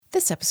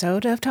This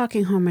episode of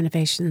Talking Home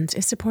Renovations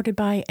is supported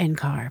by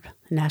NCARB,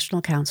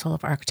 National Council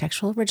of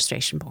Architectural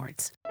Registration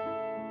Boards.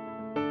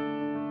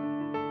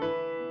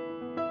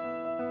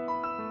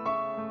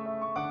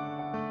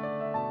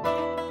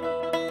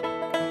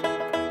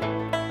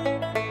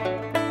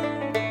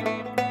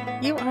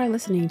 You are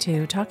listening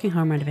to Talking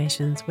Home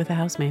Renovations with a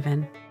House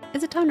Maven.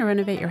 Is it time to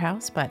renovate your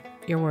house, but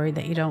you're worried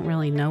that you don't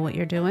really know what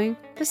you're doing?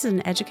 This is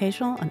an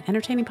educational and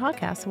entertaining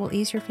podcast that will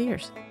ease your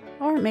fears.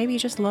 Or maybe you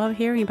just love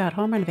hearing about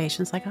home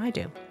renovations like I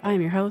do. I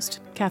am your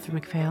host,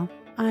 Catherine McPhail.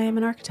 I am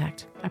an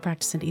architect. I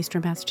practice in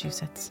Eastern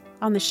Massachusetts.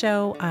 On the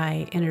show,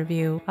 I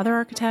interview other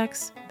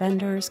architects,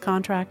 vendors,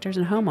 contractors,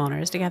 and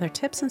homeowners to gather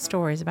tips and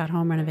stories about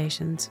home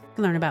renovations. You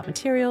can learn about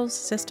materials,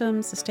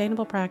 systems,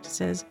 sustainable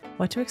practices,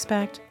 what to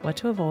expect, what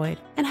to avoid,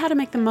 and how to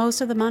make the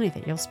most of the money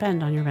that you'll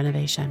spend on your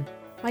renovation.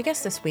 My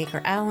guests this week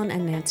are Alan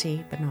and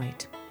Nancy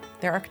Benoit.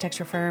 Their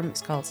architecture firm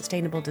is called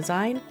Sustainable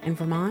Design in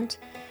Vermont.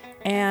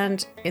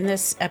 And in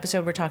this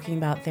episode, we're talking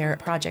about their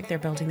project. They're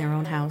building their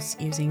own house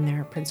using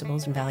their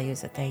principles and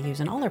values that they use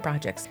in all their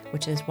projects,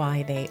 which is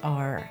why they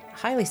are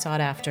highly sought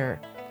after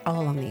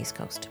all along the East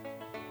Coast.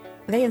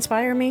 They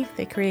inspire me.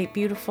 They create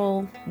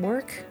beautiful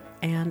work,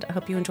 and I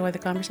hope you enjoy the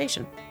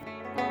conversation.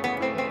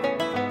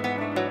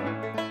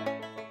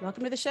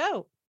 Welcome to the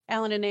show,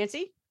 Alan and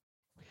Nancy.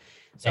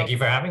 Thank you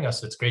for having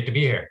us. It's great to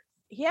be here.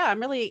 Yeah, I'm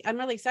really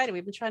excited.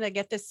 We've been trying to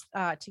get this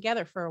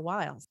together for a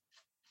while.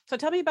 So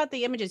tell me about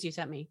the images you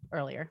sent me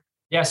earlier.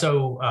 Yeah,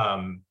 so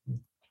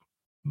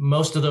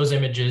most of those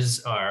images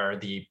are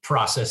the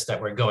process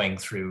that we're going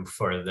through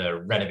for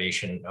the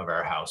renovation of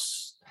our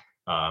house.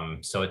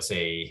 So it's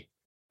a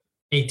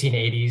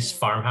 1880s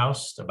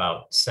farmhouse,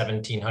 about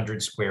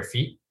 1,700 square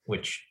feet,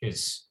 which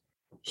is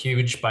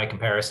huge by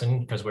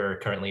comparison because we're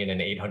currently in an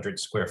 800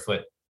 square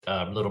foot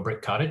little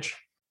brick cottage.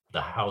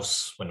 The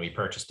house, when we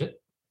purchased it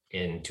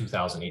in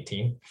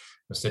 2018,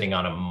 was sitting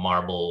on a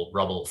marble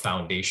rubble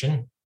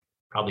foundation.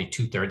 Probably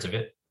 2/3 of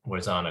it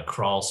was on a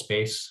crawl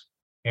space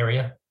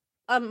area.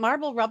 A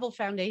marble rubble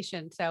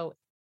foundation. So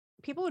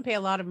people would pay a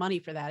lot of money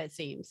for that, it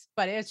seems,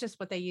 but it's just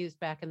what they used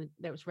back in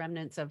there was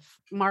remnants of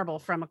marble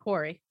from a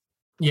quarry.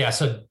 Yeah,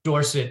 so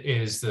Dorset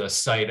is the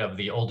site of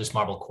the oldest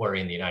marble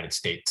quarry in the United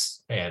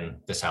States, and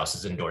this house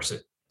is in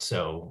Dorset.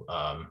 So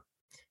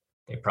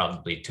they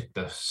probably took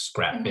the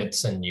scrap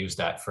bits and used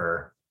that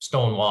for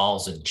stone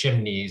walls and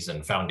chimneys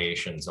and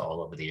foundations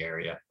all over the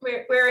area.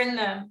 We're in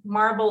the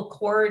marble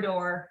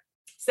corridor.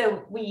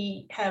 So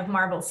we have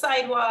marble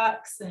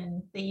sidewalks,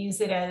 and they use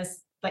it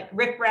as like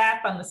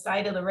riprap on the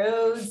side of the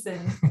roads,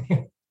 and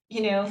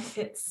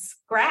it's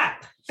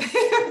scrap,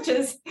 which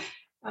is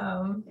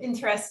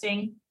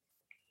interesting.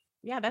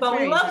 Yeah, that's. But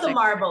we love the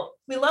marble.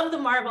 We love the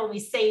marble. We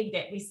saved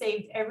it. We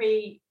saved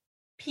every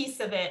piece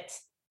of it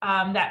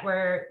that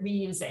we're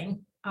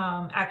reusing,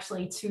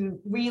 actually, to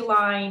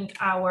reline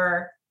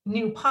our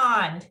new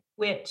pond,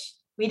 which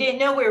we didn't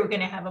know we were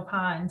going to have a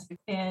pond,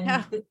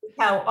 and this is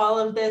how all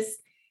of this.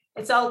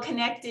 It's all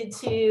connected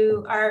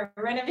to our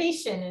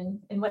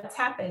renovation and what's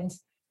happened.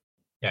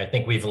 Yeah, I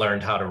think we've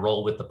learned how to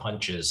roll with the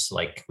punches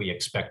like we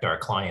expect our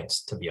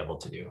clients to be able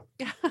to do.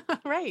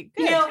 Right.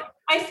 Good.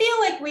 I feel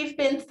like we've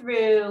been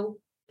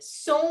through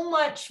so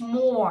much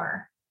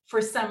more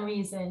for some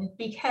reason,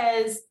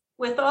 because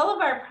with all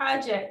of our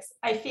projects,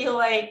 I feel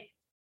like,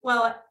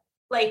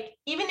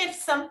 even if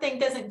something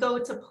doesn't go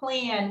to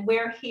plan,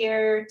 we're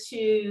here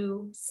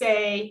to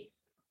say,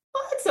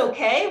 well, it's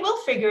okay,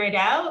 we'll figure it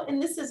out,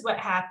 and this is what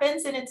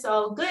happens, and it's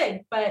all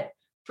good. But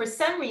for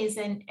some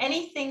reason,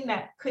 anything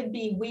that could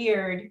be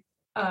weird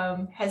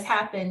has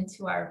happened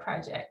to our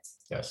project.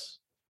 Yes,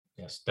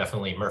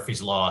 definitely.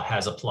 Murphy's Law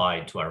has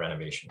applied to our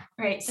renovation.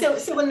 Right. So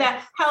when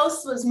that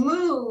house was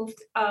moved,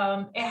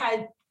 it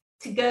had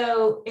to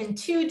go in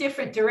two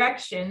different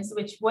directions,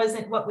 which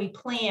wasn't what we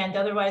planned.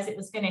 Otherwise, it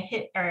was going to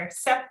hit our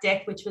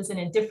septic, which was in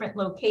a different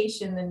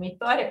location than we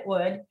thought it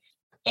would.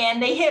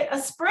 And they hit a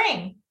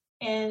spring,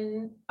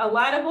 and a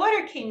lot of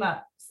water came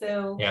up.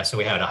 So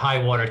we had a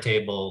high water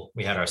table,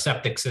 we had our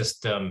septic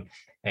system,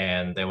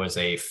 and there was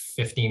a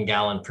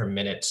 15-gallon per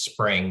minute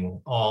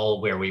spring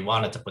all where we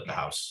wanted to put the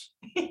house.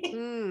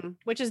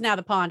 Which is now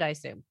the pond, I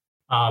assume.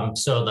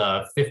 So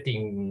the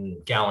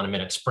 15-gallon a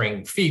minute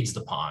spring feeds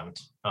the pond.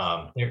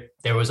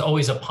 There was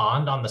always a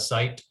pond on the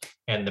site,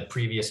 and the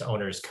previous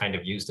owners kind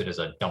of used it as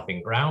a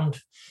dumping ground.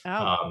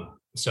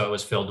 So it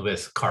was filled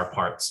with car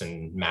parts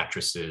and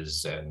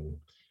mattresses and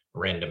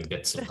random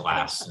bits of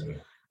glass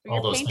and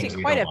all those things.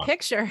 Quite a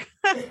picture.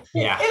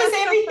 Yeah, it was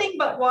everything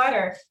but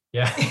water.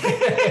 Yeah,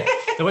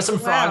 there was some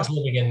frogs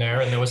living in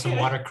there, and there was some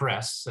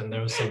watercress, and there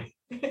was some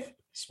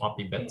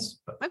swampy bits.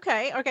 But.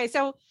 Okay.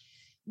 So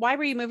why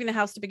were you moving the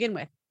house to begin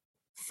with?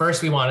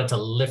 First, we wanted to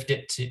lift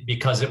it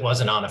because it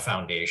wasn't on a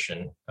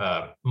foundation.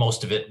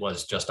 Most of it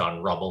was just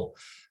on rubble,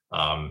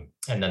 and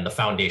then the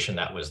foundation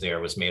that was there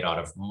was made out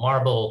of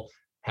marble,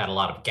 had a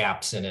lot of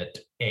gaps in it,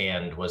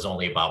 and was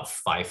only about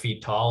 5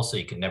 feet tall, so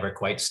you could never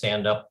quite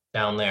stand up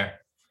down there.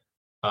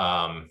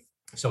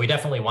 So we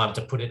definitely wanted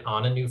to put it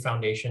on a new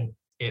foundation,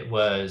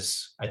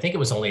 I think it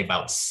was only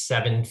about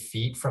 7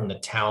 feet from the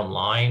town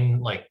line,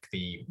 like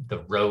the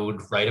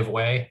road right of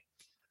way.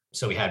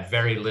 So we had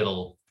very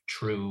little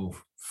true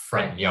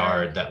front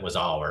yard that was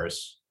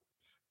ours.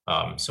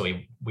 So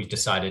we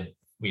decided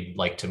we'd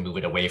like to move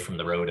it away from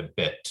the road a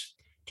bit,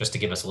 just to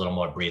give us a little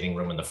more breathing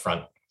room in the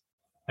front.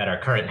 At our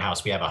current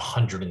house, we have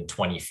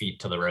 120 feet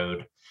to the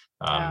road.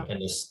 Wow.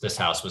 And this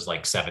house was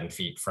like 7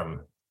 feet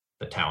from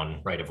the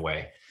town right of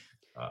way.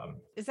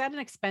 Is that an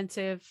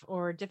expensive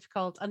or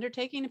difficult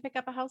undertaking to pick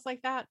up a house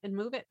like that and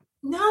move it?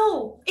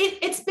 No,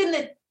 it's been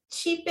the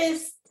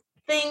cheapest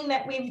thing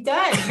that we've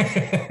done.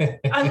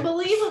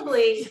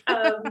 Unbelievably,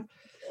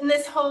 in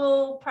this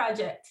whole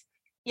project.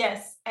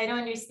 Yes, I don't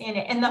understand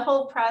it. And the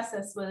whole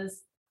process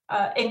was,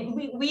 and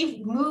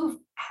we've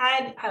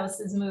had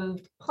houses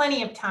moved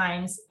plenty of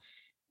times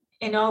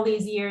in all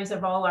these years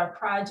of all our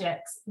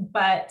projects,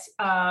 but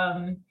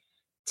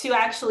to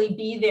actually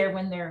be there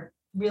when they're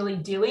really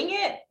doing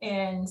it,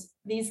 and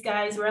these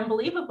guys were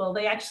unbelievable.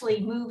 They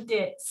actually moved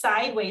it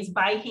sideways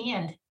by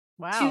hand.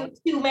 Wow.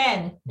 Two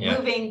men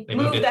Yeah,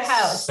 moved the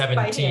house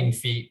by 17 hand.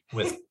 feet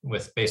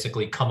with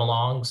basically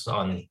come-alongs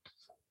on,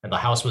 and the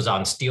house was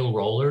on steel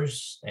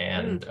rollers,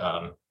 and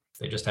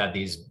they just had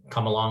these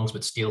come-alongs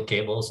with steel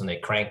cables, and they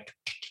cranked,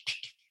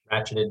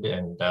 ratcheted,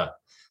 and the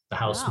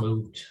house Wow.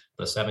 moved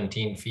the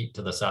 17 feet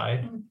to the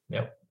side.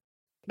 Yep.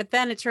 But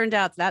then it turned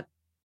out that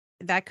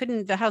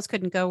the house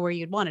couldn't go where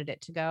you'd wanted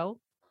it to go.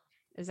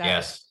 Is that?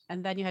 Yes.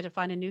 And then you had to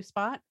find a new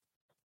spot.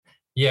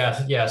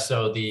 Yeah.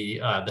 So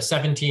the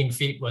 17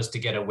 feet was to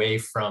get away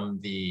from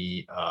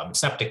the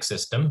septic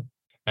system.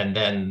 And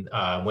then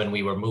when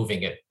we were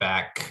moving it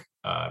back,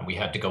 we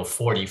had to go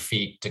 40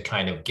 feet to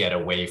kind of get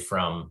away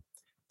from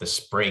the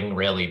spring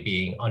really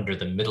being under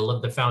the middle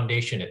of the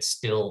foundation. It's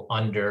still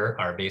under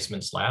our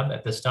basement slab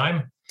at this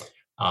time.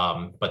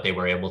 But they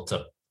were able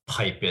to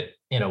pipe it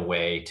in a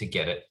way to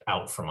get it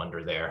out from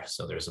under there.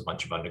 So there's a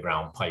bunch of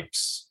underground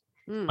pipes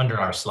under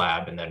our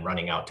slab and then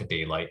running out to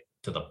daylight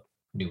to the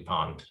new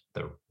pond,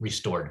 the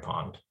restored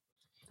pond.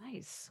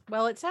 Nice.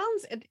 Well, it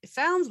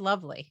sounds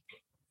lovely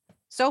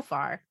so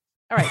far.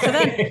 All right.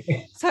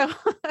 So then,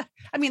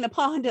 I mean, the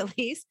pond at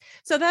least.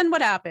 So then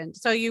what happened?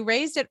 So you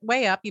raised it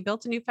way up, you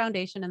built a new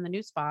foundation in the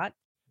new spot.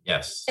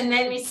 Yes. And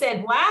then we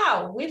said,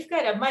 wow, we've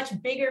got a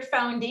much bigger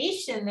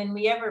foundation than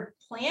we ever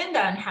planned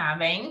on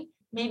having.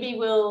 Maybe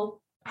we'll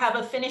have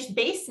a finished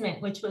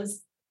basement, which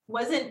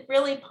wasn't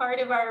really part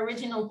of our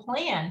original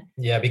plan.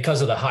 Yeah,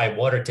 because of the high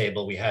water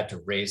table, we had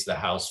to raise the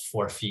house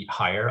 4 feet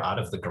higher out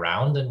of the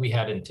ground than we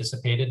had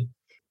anticipated.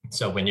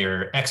 So when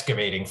you're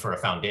excavating for a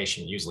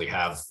foundation, you usually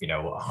have,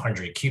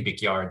 100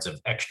 cubic yards of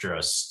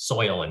extra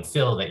soil and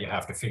fill that you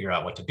have to figure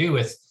out what to do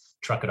with,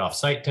 truck it off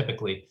site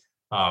typically.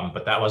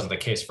 But that wasn't the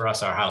case for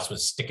us. Our house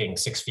was sticking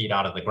 6 feet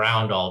out of the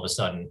ground all of a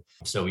sudden.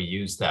 So we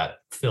used that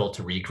fill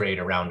to regrade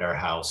around our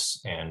house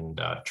and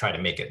try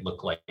to make it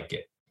look like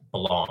it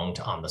belonged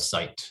on the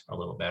site a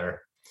little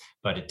better.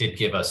 But it did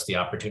give us the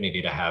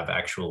opportunity to have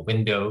actual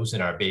windows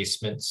in our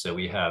basement. So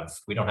we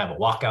don't have a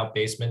walkout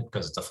basement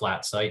because it's a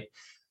flat site,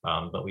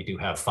 but we do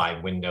have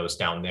 5 windows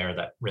down there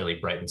that really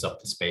brightens up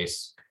the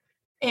space.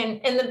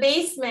 And the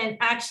basement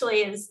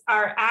actually is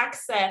our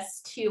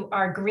access to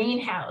our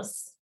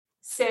greenhouse.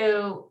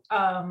 So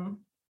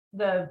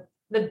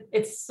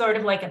it's sort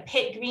of like a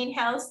pit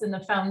greenhouse, and the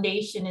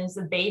foundation is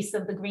the base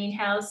of the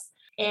greenhouse.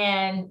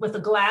 And with a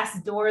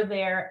glass door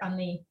there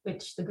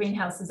which the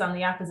greenhouse is on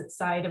the opposite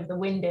side of the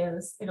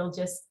windows, it'll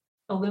just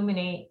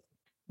illuminate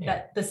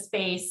the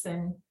space.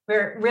 And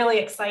we're really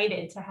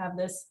excited to have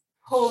this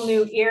whole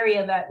new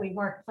area that we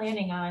weren't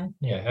planning on.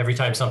 Yeah, every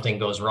time something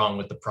goes wrong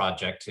with the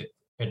project,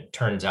 it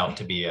turns out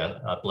to be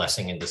a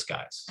blessing in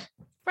disguise.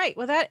 Right.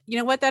 Well,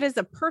 that is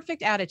the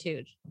perfect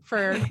attitude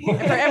for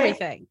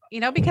everything,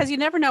 because you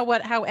never know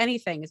how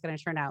anything is going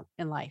to turn out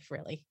in life,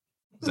 really.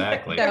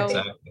 Exactly.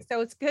 So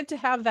it's good to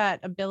have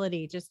that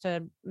ability just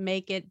to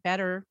make it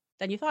better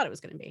than you thought it was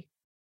going to be.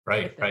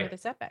 Right. With the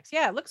setbacks.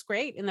 Yeah, it looks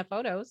great in the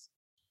photos.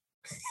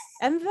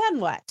 And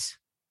then what?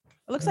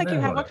 It looks like you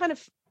have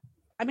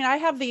I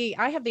have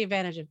the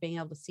advantage of being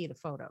able to see the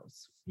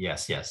photos.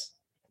 Yes.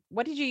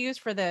 What did you use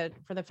for the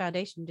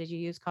foundation? Did you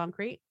use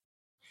concrete?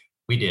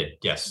 We did,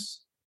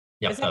 yes.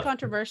 Yep. Is that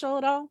controversial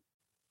at all?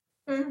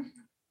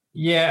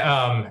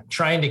 Yeah,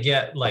 trying to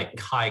get like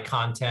high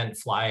content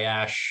fly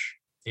ash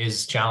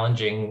is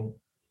challenging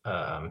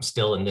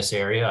still in this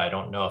area. I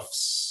don't know if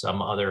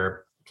some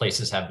other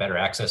places have better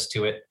access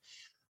to it.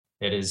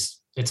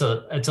 It's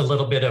a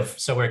little bit of,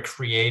 so we're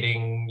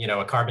creating,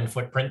 a carbon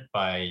footprint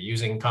by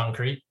using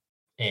concrete,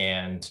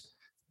 and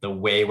the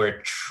way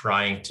we're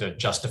trying to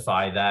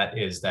justify that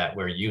is that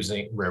we're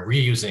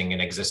reusing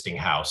an existing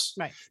house.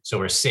 Right. So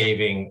we're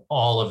saving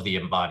all of the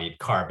embodied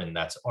carbon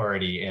that's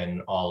already in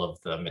all of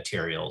the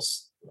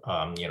materials,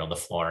 the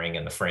flooring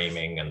and the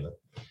framing and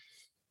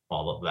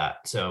all of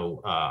that.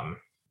 So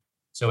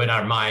in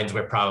our minds,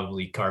 we're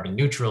probably carbon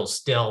neutral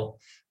still,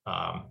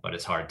 but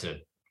it's hard to,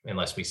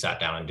 unless we sat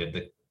down and did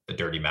the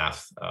dirty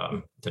math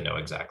to know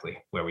exactly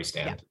where we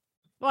stand.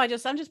 Well,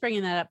 I'm just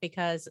bringing that up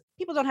because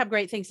people don't have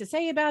great things to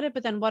say about it,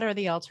 but then what are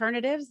the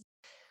alternatives?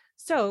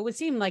 So it would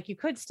seem like you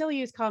could still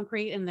use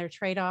concrete and their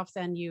trade-offs,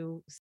 and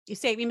you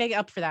make it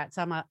up for that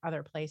some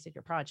other place at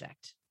your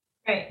project.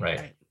 Right.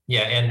 Right.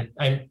 Yeah,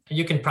 and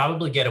you can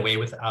probably get away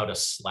without a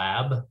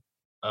slab,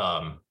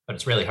 but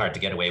it's really hard to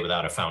get away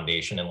without a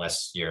foundation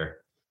unless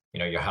your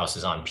house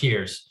is on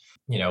piers.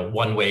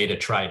 One way to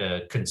try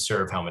to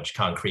conserve how much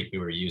concrete we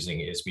were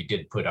using is we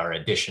did put our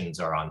additions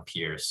are on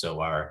piers.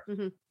 So our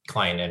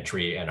client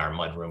entry and our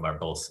mudroom are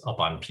both up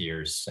on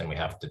piers, and we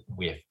have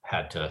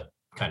had to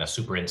kind of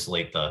super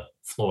insulate the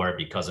floor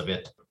because of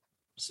it.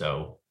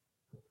 So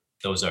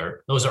those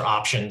are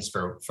options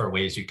for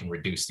ways you can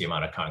reduce the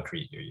amount of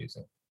concrete you're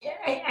using. Yeah,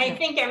 I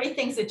think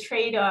everything's a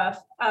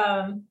trade-off.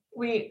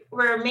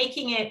 We're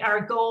making it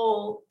our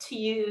goal to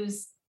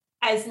use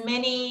as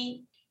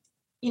many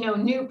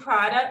new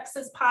products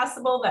as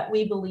possible that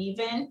we believe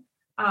in.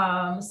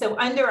 So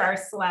under our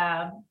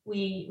slab,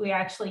 we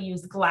actually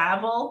use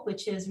Glavel,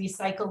 which is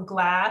recycled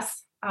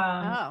glass.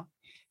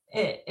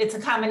 It's a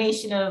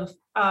combination of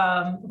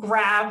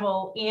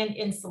gravel and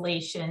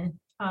insulation,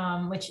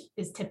 which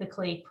is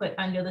typically put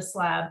under the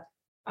slab.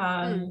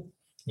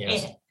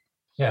 Yes.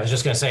 Yeah, I was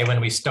just going to say, when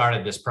we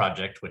started this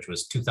project, which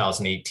was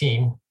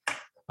 2018,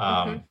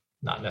 not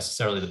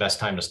necessarily the best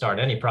time to start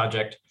any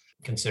project,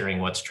 considering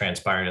what's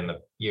transpired in the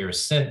years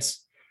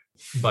since.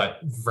 But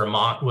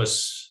Vermont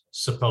was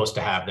supposed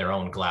to have their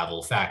own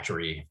Glavel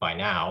factory by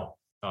now,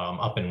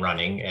 up and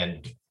running,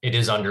 and it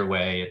is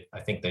underway. I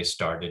think they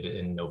started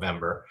in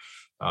November,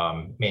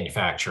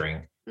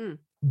 manufacturing.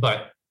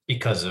 But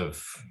because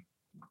of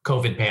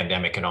COVID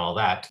pandemic and all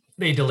that,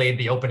 they delayed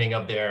the opening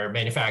of their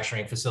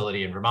manufacturing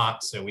facility in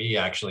Vermont. So we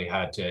actually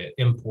had to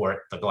import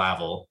the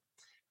Glavel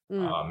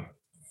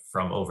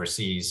from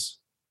overseas.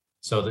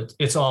 So that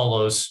it's all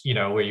those,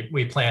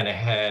 we plan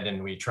ahead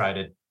and we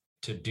try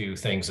to do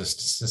things as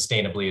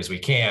sustainably as we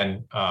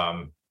can.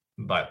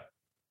 But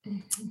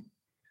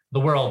the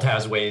world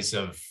has ways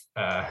of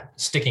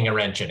sticking a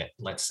wrench in it,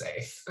 let's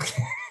say.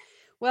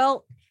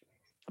 Well,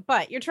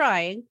 but you're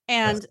trying,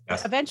 and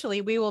Yes.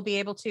 eventually we will be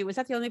able to. Is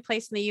that the only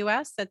place in the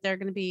U.S. that they're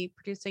going to be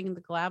producing the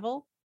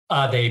Glavel?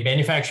 They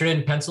manufacture it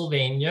in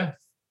Pennsylvania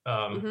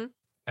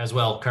as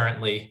well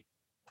currently.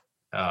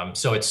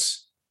 So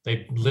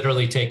they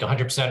literally take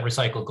 100%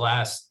 recycled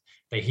glass.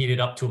 They heat it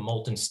up to a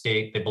molten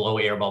state. They blow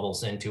air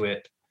bubbles into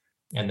it,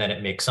 and then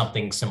it makes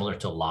something similar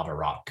to lava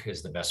rock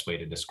is the best way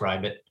to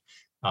describe it.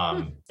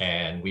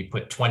 And we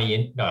put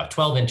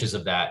 12 inches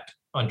of that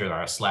under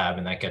our slab,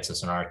 and that gets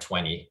us an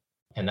R20.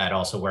 And that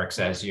also works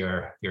as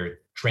your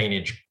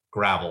drainage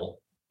gravel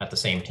at the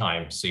same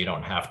time. So you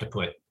don't have to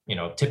put,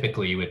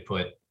 typically you would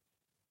put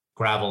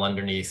gravel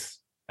underneath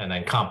and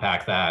then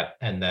compact that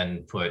and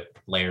then put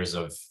layers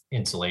of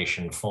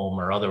insulation, foam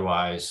or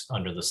otherwise,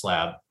 under the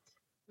slab.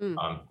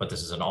 But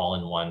this is an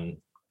all-in-one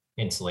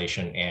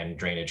insulation and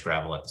drainage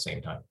gravel at the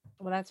same time.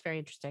 Well, that's very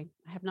interesting.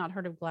 I have not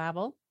heard of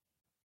Glavel.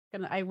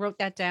 I wrote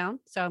that down,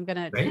 so I'm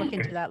going to Great. look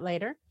into that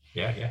later.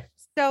 Yeah.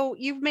 So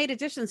you've made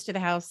additions to the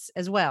house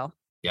as well.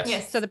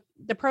 Yes. So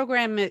the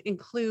program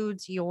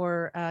includes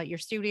your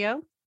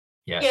studio.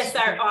 Yes,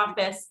 our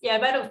office. Yeah,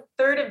 about a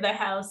third of the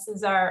house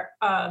is our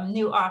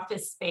new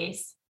office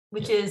space,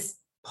 which is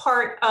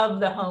part of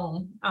the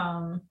home.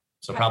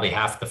 So probably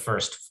half the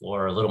first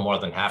floor, a little more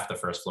than half the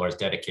first floor, is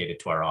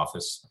dedicated to our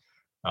office.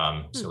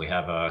 So we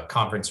have a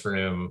conference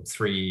room,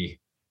 3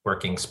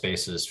 working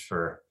spaces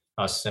for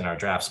us and our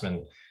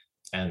draftsmen,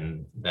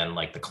 and then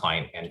like the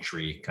client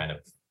entry kind of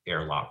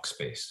airlock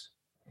space.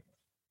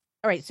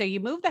 All right. So you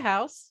moved the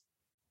house,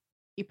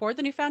 you poured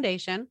the new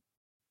foundation,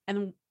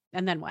 and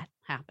then what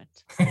happened?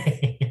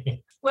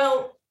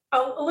 Well,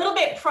 a little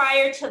bit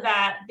prior to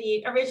that,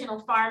 the original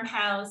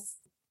farmhouse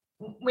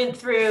went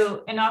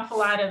through an awful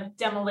lot of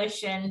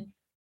demolition.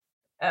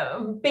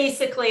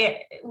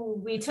 Basically,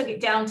 we took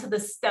it down to the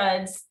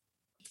studs.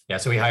 Yeah,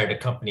 so we hired a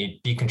company,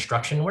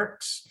 Deconstruction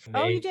Works.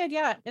 Oh, you did?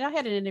 Yeah. And I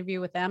had an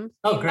interview with them.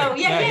 Oh, great. Oh,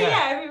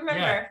 yeah, I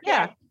remember.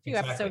 Yeah. A few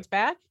exactly. episodes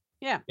back.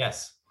 Yeah.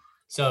 Yes.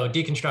 So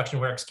Deconstruction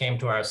Works came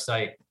to our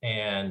site,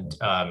 and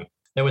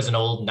there was an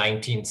old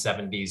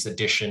 1970s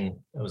addition.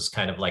 It was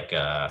kind of like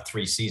a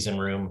 3-season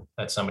room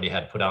that somebody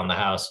had put on the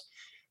house.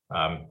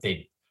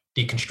 They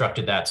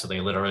deconstructed that. So they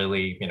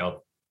literally,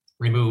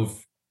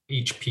 remove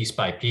each piece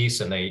by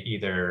piece, and they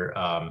either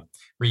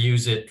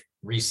reuse it,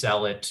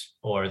 resell it,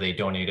 or they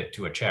donate it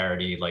to a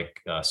charity like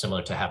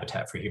similar to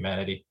Habitat for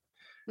Humanity.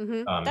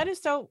 That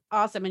is so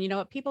awesome. And you know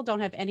what? People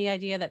don't have any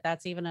idea that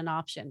that's even an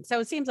option. So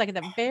it seems like at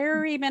the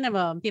very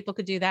minimum, people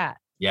could do that.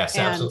 Yes,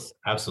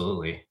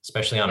 absolutely.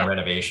 Especially on a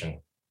renovation.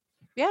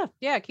 Yeah.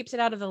 It keeps it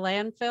out of the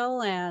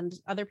landfill and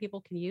other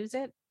people can use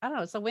it. I don't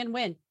know. It's a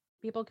win-win.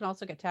 People can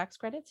also get tax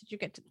credits. Did you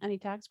get any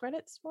tax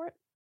credits for it?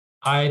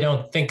 I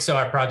don't think so.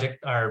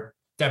 Our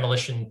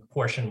demolition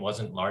portion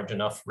wasn't large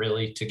enough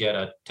really to get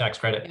a tax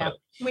credit. Yeah.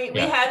 But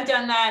we have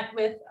done that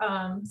with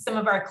some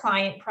of our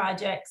client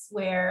projects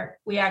where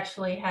we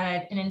actually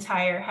had an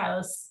entire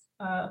house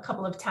a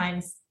couple of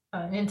times,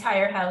 an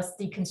entire house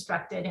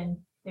deconstructed, and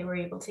they were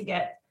able to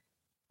get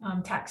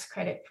tax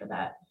credit for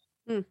that.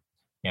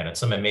 And it's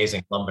some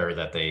amazing lumber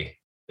that they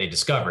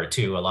discover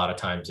too. A lot of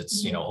times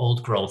it's,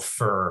 old growth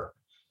fir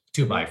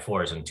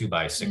 2x4s and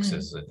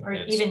 2x6s. Or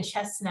It's- even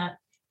chestnut.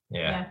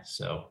 yeah.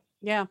 So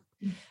Yeah.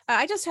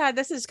 I just had,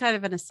 this is kind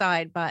of an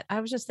aside, but I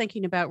was just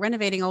thinking about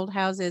renovating old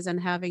houses and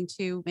having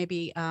to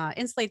maybe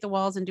insulate the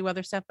walls and do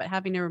other stuff, but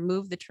having to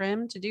remove the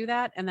trim to do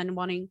that and then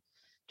wanting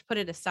to put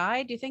it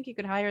aside. Do you think you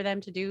could hire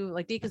them to do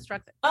like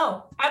deconstruct?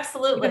 Oh, You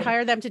absolutely. could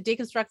hire them to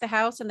deconstruct the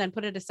house and then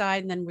put it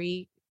aside and then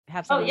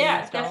have Oh, somebody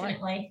yeah, reinstall it?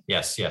 definitely.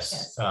 yes.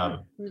 Yes.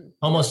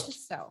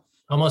 Almost So,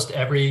 almost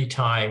every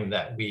time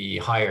that we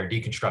hire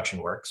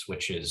Deconstruction Works,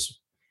 which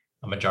is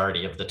a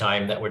majority of the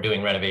time that we're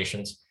doing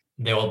renovations,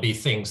 there will be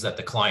things that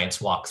the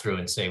clients walk through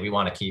and say, we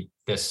want to keep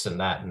this and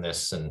that and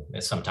this. And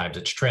sometimes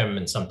it's trim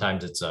and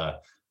sometimes it's a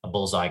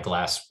bullseye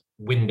glass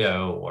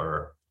window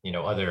or,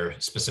 other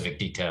specific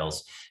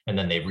details. And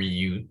then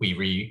we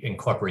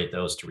reincorporate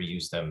those to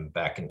reuse them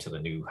back into the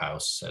new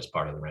house as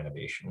part of the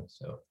renovation.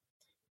 So,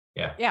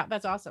 yeah. yeah,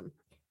 that's awesome.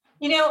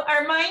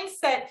 Our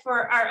mindset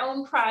for our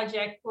own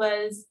project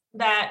was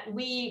that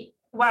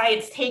why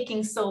it's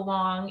taking so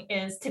long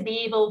is to be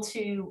able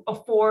to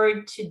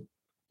afford to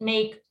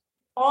make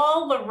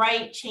all the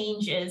right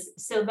changes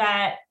so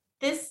that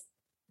this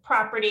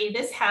property,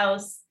 this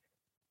house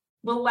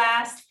will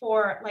last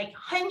for like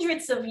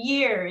hundreds of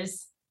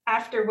years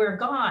after we're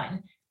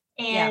gone.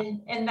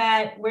 And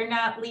that we're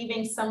not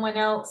leaving someone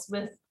else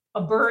with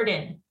a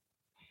burden.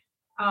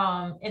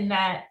 And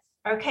that,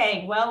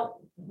 okay,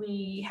 well,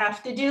 we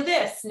have to do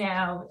this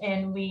now,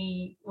 and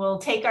we will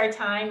take our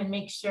time and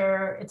make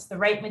sure it's the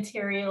right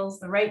materials,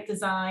 the right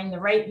design, the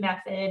right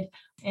method,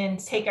 and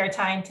take our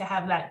time to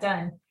have that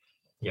done.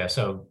 Yeah.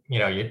 So,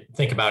 you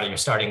think about it, you're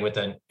starting with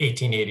an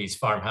 1880s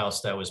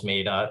farmhouse that was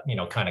made,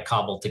 kind of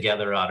cobbled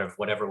together out of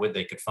whatever wood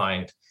they could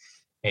find.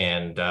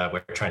 And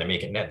we're trying to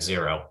make it net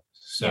zero.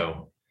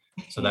 So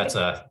that's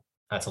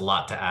a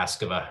lot to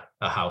ask of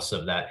a house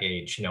of that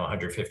age,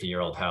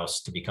 150-year-old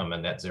house to become a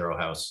net zero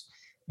house.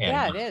 And,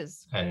 Yeah, it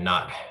is. And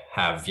not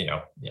have,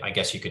 I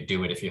guess you could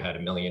do it if you had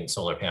 1 million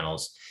solar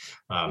panels.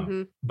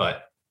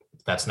 But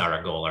that's not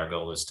our goal. Our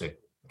goal is to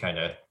kind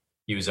of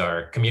use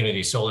our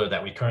community solar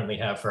that we currently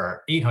have for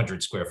our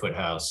 800 square foot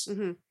house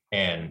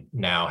and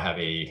now have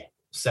a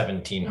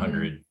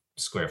 1,700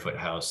 square foot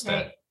house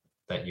that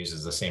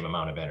uses the same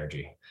amount of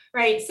energy.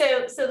 Right.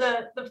 So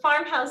the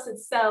farmhouse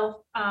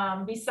itself,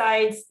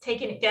 besides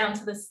taking it down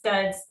to the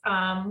studs,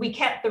 we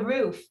kept the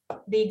roof.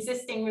 The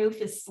existing roof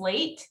is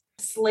slate.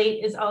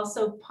 Slate is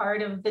also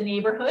part of the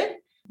neighborhood.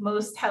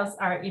 Most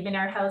even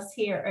our house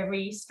here,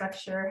 every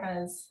structure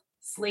has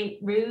slate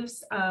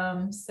roofs.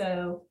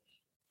 So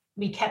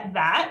we kept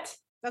that.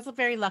 That's a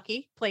very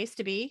lucky place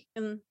to be.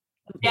 And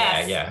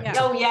Yes. Yeah.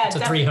 Oh, yeah. It's a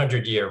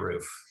 300-year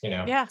roof,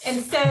 yeah.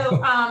 And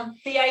so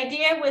the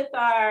idea with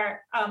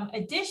our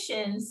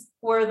additions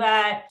were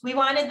that we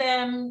wanted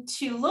them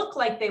to look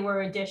like they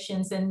were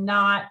additions and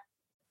not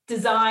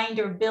designed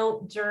or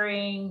built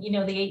during, the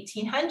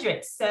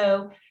 1800s.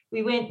 So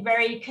we went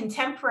very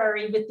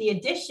contemporary with the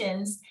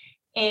additions,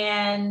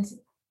 and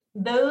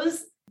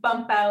those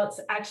bump outs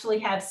actually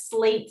have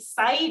slate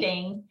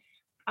siding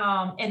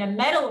and a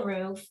metal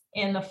roof,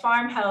 and the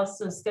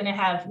farmhouse was going to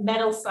have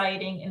metal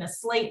siding and a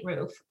slate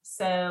roof.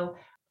 So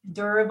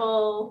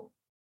durable,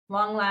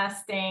 long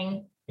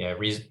lasting. Yeah,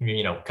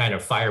 kind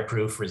of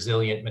fireproof,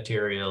 resilient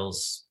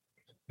materials,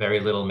 very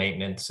little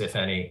maintenance, if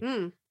any.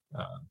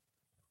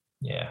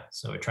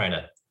 So we're trying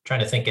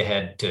to think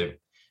ahead to,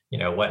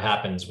 what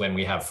happens when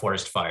we have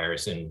forest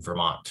fires in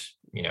Vermont.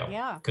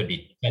 Could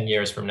be 10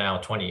 years from now,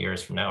 20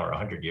 years from now, or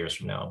 100 years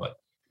from now, but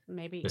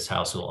maybe this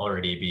house will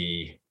already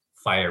be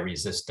fire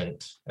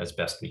resistant as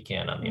best we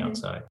can on the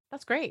outside.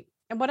 That's great.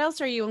 And what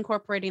else are you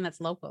incorporating that's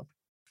local?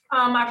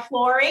 Our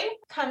flooring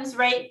comes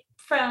right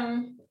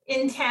from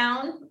in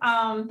town,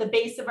 the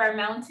base of our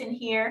mountain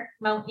here,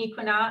 Mount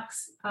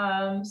Equinox,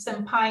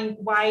 some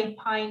wide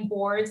pine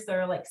boards that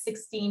are like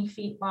 16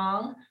 feet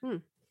long.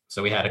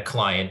 So we had a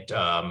client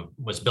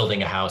was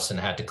building a house and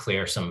had to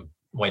clear some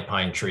white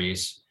pine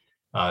trees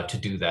to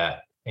do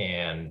that.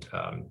 And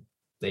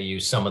they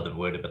used some of the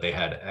wood, but they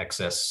had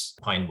excess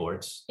pine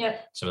boards.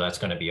 Yep. So that's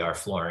going to be our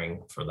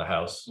flooring for the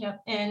house. Yep.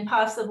 And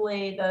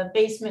possibly the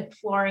basement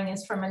flooring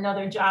is from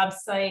another job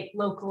site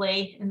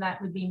locally, and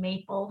that would be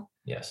maple.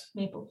 Yes.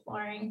 Maple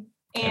flooring.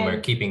 And we're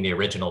keeping the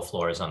original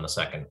floors on the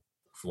second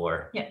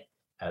floor. Yeah.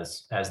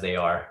 As they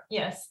are.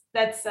 Yes.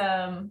 That's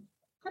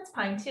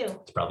pine too.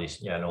 It's probably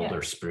an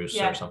older spruce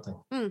or something.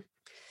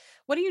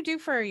 What do you do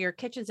for your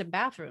kitchens and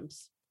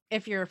bathrooms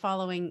if you're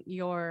following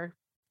your,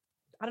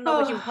 I don't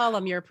know what you call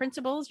them, your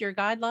principles, your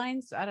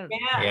guidelines? I don't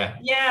know.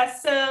 Yeah.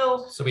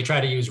 So we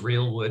try to use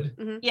real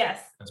wood.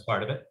 Yes. As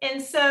part of it.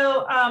 And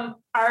so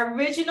our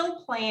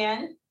original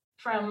plan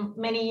from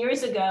many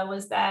years ago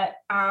was that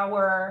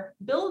our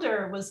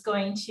builder was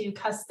going to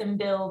custom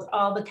build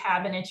all the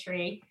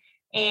cabinetry,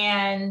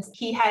 and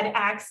he had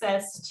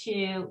access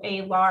to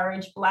a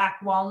large black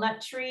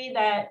walnut tree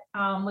that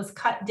was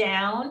cut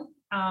down,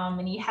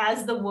 and he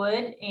has the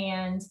wood,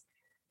 and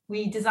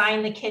we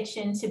designed the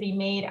kitchen to be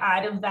made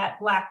out of that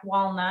black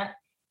walnut.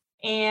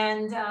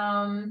 And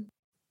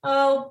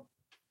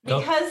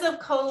because of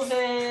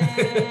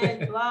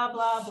COVID, blah,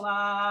 blah,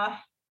 blah,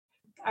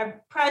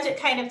 our project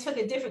kind of took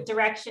a different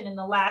direction in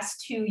the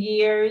last 2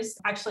 years,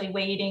 actually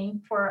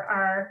waiting for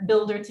our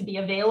builder to be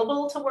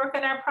available to work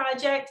on our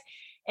project.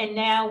 And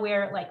now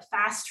we're like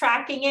fast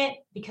tracking it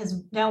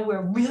because now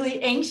we're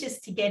really anxious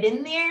to get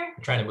in there.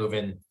 We're trying to move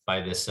in by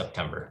this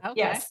September. Okay.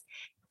 Yes.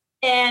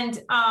 And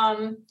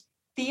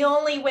the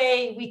only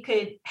way we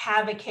could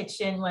have a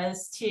kitchen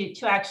was to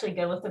actually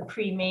go with a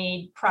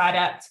pre-made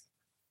product,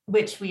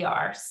 which we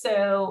are.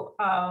 So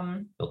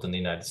Built in the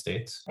United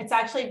States, it's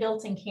actually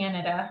built in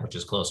Canada. which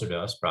is closer to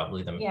us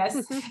probably than Yes.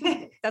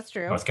 That's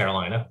true. North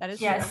Carolina. That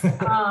is Yes.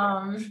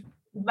 true.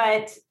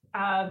 But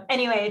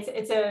anyway,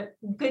 it's a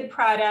good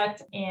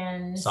product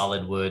and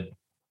Solid wood.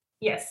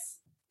 yes.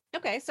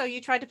 Okay, so you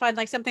tried to find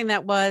like something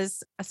that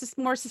was a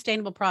more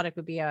sustainable product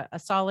would be a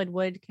solid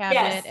wood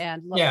cabinet Yes.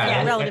 and Yeah,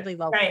 yeah. relatively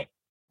low. Right.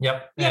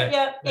 Yep. Yep.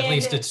 Yep. At And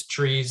least it's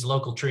trees,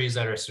 local trees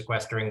that are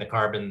sequestering the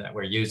carbon that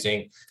we're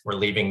using. We're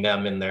leaving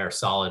them in their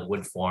solid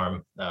wood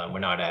form. We're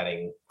not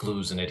adding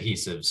glues and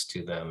adhesives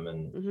to them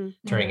and Mhm.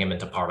 turning them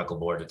into particle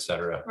board, et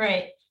cetera.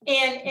 right.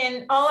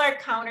 And all our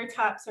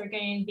countertops are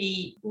going to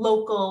be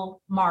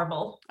local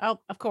marble, Oh,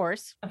 of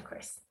course. of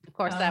course.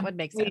 That would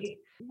make sense. We-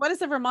 What does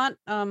the Vermont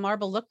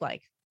marble look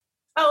like?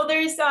 Oh,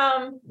 there's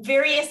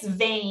various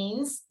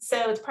veins.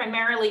 So it's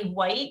primarily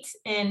white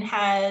and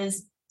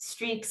has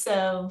streaks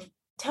of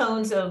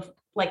tones of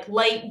like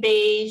light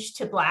beige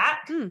to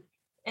black. Hmm.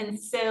 And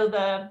so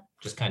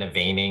Just kind of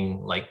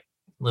veining, like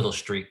little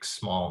streaks,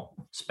 small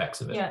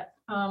specks of it. yeah,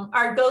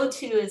 our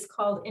go-to is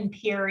called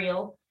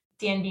Imperial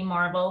Danby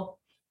Marble.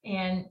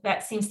 And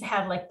that seems to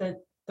have like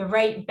the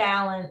right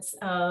balance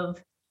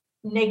of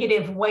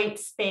negative white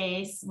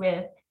space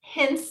with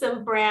hints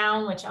of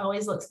brown, which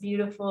always looks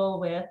beautiful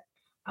with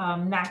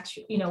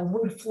natural,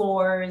 wood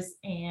floors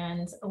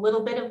and a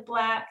little bit of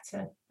black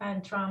to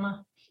add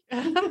drama.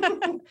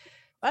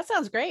 That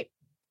sounds great.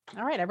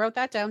 All right, I wrote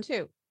that down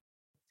too.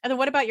 And then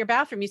what about your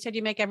bathroom? You said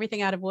you make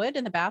everything out of wood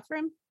in the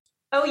bathroom?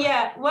 Oh,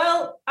 yeah.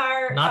 Well,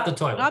 our Not the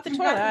toilet. Not the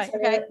toilet. Not the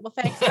Okay, toilet. well,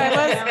 thanks.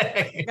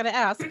 I was gonna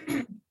ask.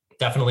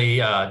 Definitely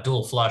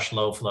dual flush,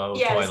 low flow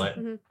Yes. toilet.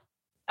 Mhm.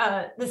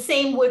 the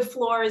same wood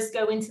floors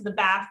go into the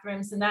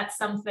bathrooms, and that's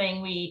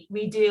something we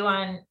do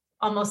on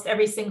almost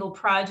every single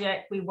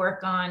project we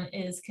work on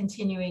is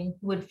continuing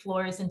wood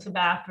floors into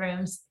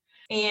bathrooms.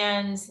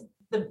 And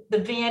the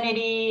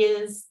vanity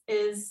is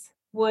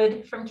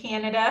wood from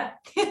Canada,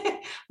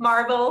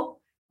 marble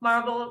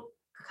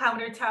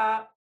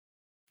countertop.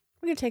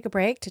 We're going to take a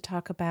break to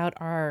talk about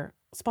our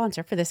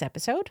sponsor for this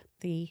episode,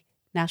 the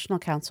National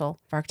Council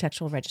for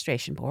Architectural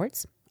Registration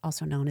Boards,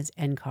 also known as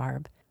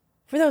NCARB.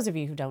 For those of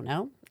you who don't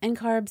know,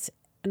 NCARB's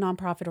a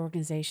nonprofit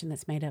organization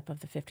that's made up of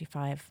the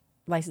 55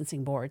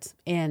 licensing boards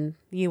in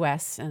the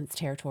U.S. and its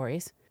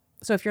territories.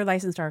 So if you're a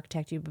licensed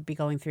architect, you would be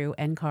going through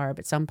NCARB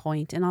at some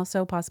point and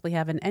also possibly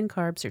have an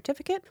NCARB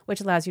certificate,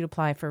 which allows you to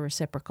apply for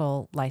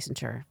reciprocal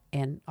licensure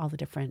in all the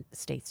different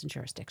states and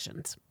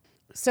jurisdictions.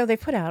 So they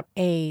put out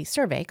a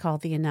survey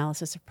called the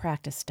Analysis of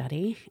Practice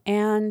Study,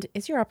 and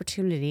it's your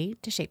opportunity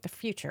to shape the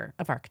future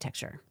of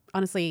architecture.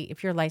 Honestly,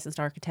 if you're a licensed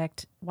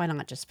architect, why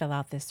not just fill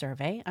out this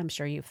survey? I'm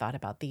sure you've thought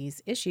about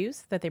these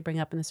issues that they bring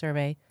up in the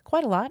survey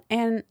quite a lot,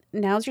 and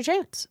now's your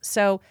chance.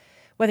 So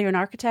whether you're an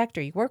architect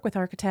or you work with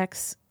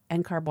architects,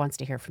 NCARB wants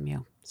to hear from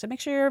you. So make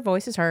sure your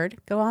voice is heard.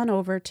 Go on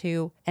over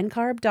to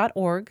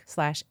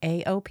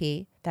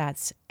ncarb.org/AOP.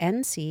 That's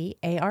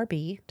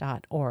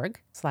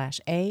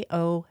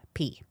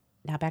ncarb.org/AOP.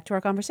 Now back to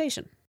our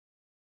conversation.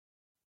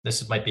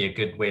 This might be a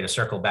good way to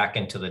circle back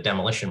into the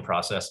demolition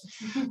process.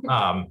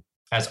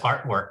 As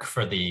artwork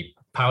for the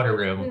powder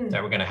room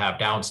that we're going to have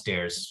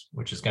downstairs,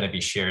 which is going to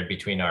be shared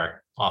between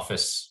our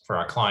office for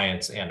our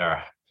clients and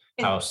our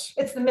house.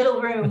 It's the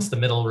middle room. It's the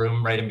middle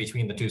room right in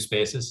between the two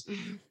spaces.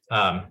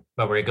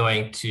 But we're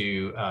going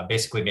to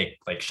basically make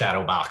like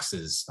shadow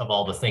boxes of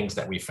all the things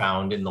that we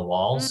found in the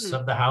walls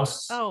of the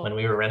house when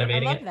we were I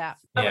renovating love it. that.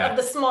 Of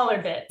the smaller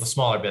The bits.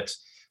 smaller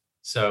bits.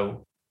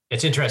 So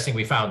it's interesting.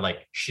 We found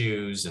like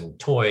shoes and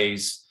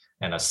toys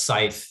and a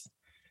scythe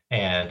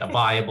and a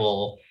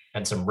Bible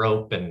and some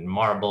rope and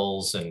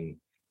marbles and,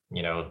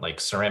 like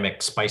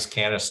ceramic spice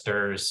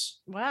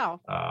canisters.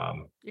 Wow.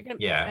 You're gonna,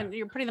 Yeah. And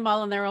you're putting them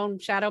all in their own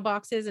shadow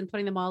boxes and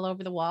putting them all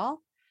over the wall.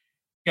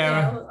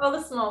 Yeah. All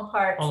the small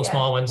parts. All the yeah.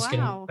 small ones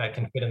Wow. that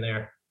can fit in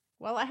there.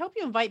 Well, I hope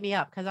you invite me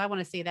up because I want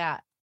to see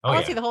that. Oh, I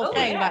want yeah. to see the whole Oh,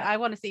 thing, but yeah. I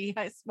want to see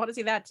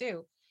that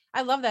too.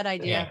 I love that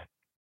idea. Yeah.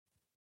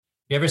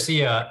 You ever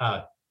see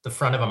the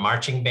front of a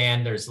marching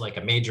band? There's like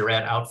a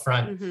majorette out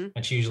front, Mhm.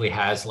 and she usually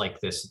has like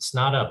this. It's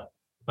not a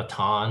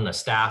baton, a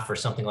staff, or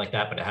something like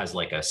that, but it has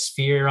like a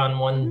sphere on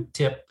one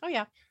tip. Oh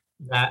yeah.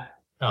 That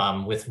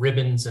with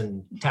ribbons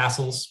and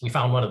tassels. We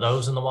found one of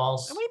those in the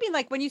walls. What do you mean,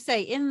 like when you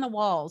say in the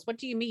walls? What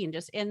do you mean?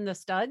 Just in the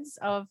studs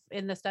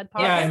in the stud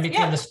part? Yeah, in between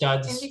Yeah. the In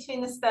studs.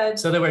 between the studs.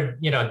 So there were,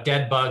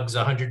 dead bugs,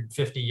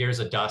 150 years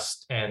of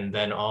dust, and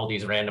then all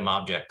these random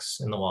objects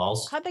in the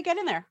walls. How'd they get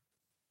in there?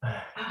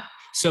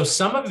 So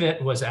some of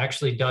it was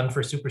actually done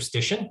for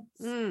superstition.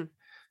 Mm,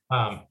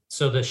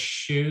 So the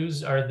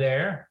shoes are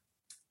there.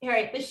 All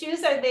right, the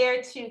shoes are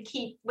there to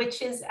keep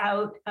witches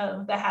out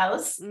of the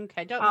house.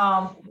 okay.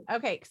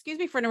 Okay. Excuse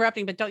me for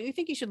interrupting, but don't you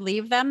think you should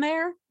leave them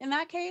there in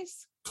that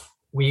case?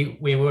 We're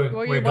you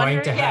going to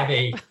wondering? have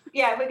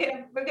Yeah,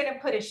 we're gonna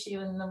put a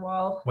shoe in the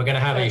wall. we're going to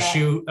have For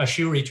a that.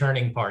 shoe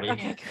returning party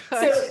Okay, So,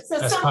 good. so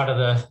as some, part of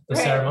the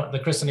Right. ceremony,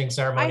 the christening I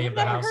ceremony have of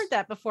the never house. heard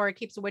that before. It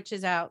keeps the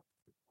witches out.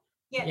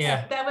 yeah,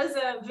 Yeah. that was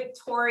a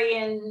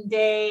Victorian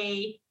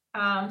day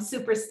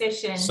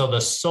superstition. So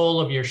the sole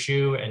of your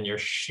shoe and your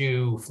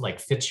shoe like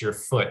fits your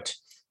foot,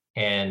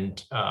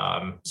 and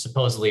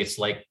supposedly it's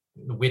like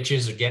the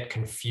witches get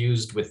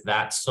confused with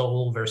that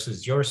sole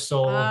versus your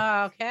sole,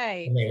 Ah,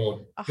 okay. and they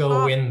will A go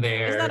hom- in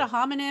there. Isn't that a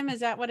homonym?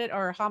 Is that what it,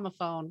 or a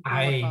homophone?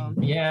 Homophone.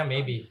 Yeah,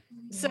 maybe.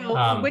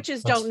 So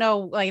witches let's- don't know,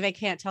 like they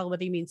can't tell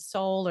whether you mean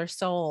soul or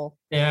soul.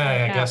 Yeah, I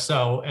Yeah. guess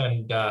so.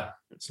 And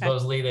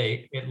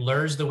supposedly it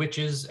lures the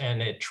witches and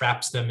it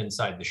traps them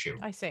inside the shoe.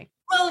 I see.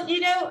 Well,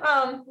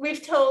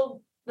 we've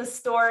told the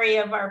story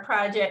of our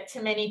project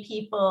to many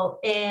people,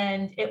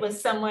 and it was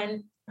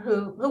someone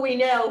who we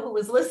know who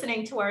was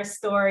listening to our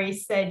story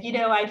said,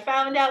 I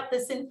found out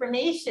this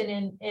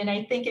information and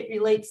I think it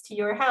relates to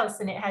your house,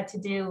 and it had to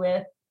do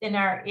with in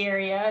our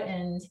area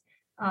and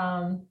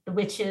the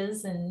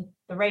witches and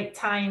the right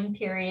time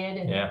period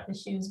and Yeah. the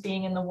shoes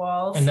being in the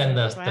walls. And then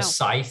Wow. the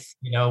scythe,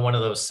 one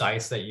of those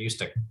scythes that you used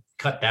to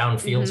cut down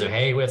fields of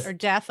hay with. Or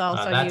death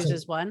also that's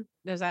uses one.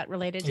 Is that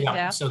related to Yeah,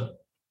 death?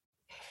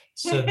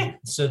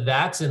 so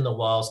that's in the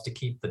walls to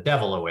keep the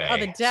devil away. Oh,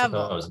 the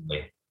devil.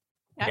 Supposedly.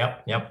 Yeah.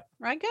 Yep.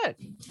 Right, good.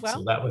 So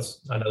Well, that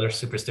was another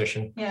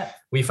superstition. Yeah.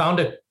 We found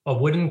a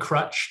wooden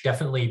crutch,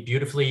 definitely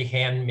beautifully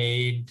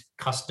handmade,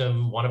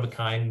 custom, one of a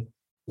kind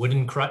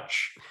wooden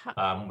crutch.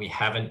 We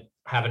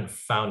haven't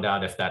found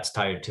out if that's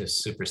tied to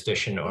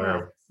superstition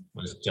or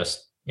was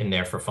just in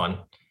there for fun.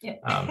 Yeah.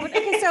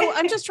 okay, so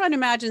I'm just trying to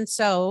imagine.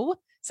 So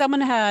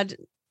someone had,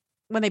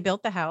 when they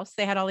built the house,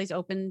 they had all these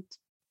open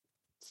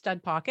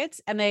stud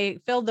pockets and they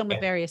filled them with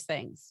Yeah. various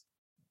things.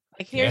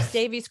 Like here's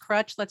Yeah. Davy's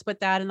crutch. Let's put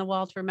that in the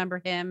wall to remember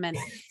him. And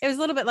it was a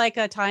little bit like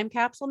a time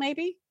capsule,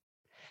 maybe.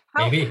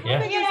 Maybe,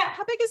 yeah.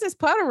 How big is this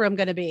powder room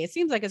going to be? It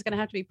seems like it's going to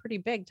have to be pretty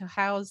big to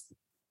house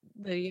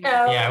the. Oh,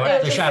 Yeah, yeah,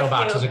 the just shadow a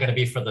boxes few. are going to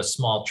be for the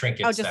small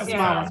trinkets. Oh, just that a we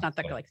small found. ones, not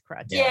the like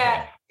crutch.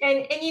 Yeah. And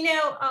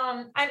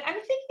I'm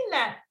thinking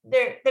that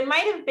there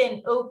might have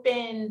been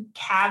open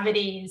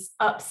cavities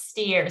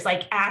upstairs,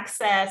 like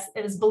access.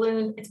 It's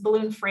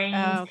balloon framed.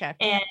 Oh, okay.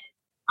 And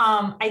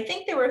I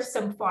think there were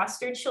some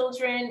foster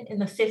children in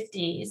the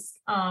 50s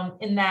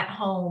in that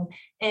home.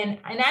 And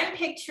I'm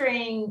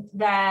picturing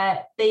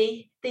that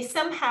they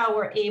somehow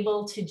were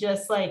able to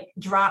just like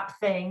drop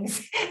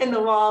things in the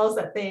walls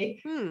that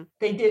they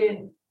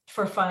didn't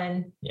for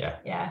fun. Yeah.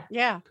 Yeah.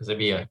 Yeah. Because there'd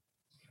be a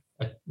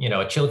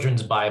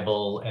children's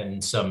Bible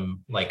and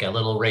some like a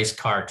little race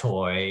car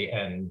toy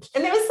and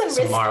And there was Some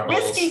some marbles.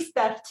 risky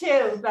stuff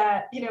too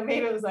that,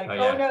 maybe it was like, Oh, oh,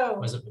 yeah. no.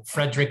 was it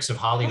Fredericks of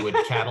Hollywood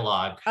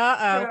catalog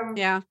Uh-oh.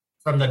 Yeah.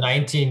 from the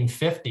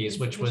 1950s,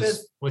 which Which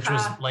was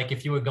was like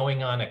if you were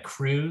going on a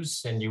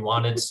cruise and you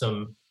wanted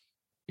some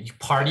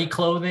party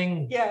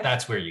clothing, Yeah.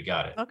 that's where you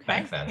got it Okay.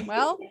 back then.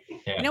 Well,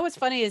 Yeah. you know what's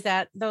funny is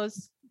that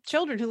those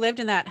children who lived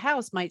in that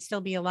house might still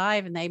be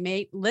alive and they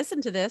may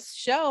listen to this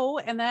show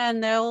and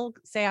then they'll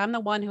say, I'm the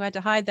one who had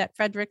to hide that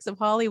Fredericks of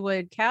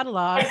Hollywood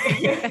catalog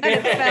and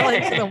it fell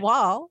into the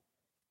wall.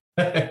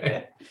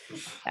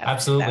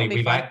 Absolutely. That'd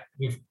be fun.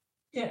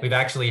 We've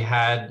actually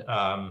had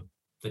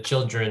the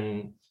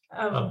children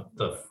of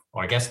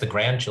or I guess the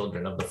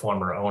grandchildren of the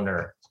former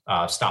owner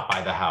stop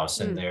by the house,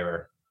 and they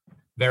were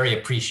very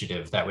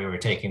appreciative that we were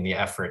taking the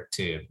effort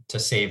to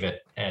save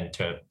it and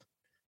to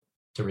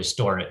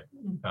restore it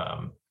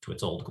to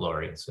its old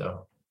glory.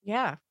 So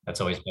Yeah.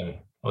 that's always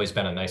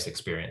been a nice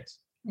experience.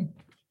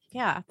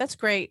 Yeah, that's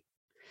great.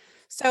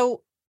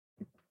 So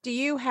do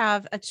you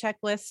have a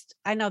checklist?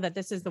 I know that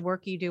this is the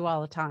work you do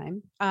all the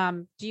time.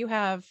 Do you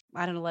have,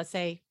 I don't know, let's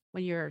say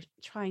when you're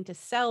trying to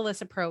sell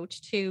this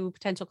approach to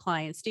potential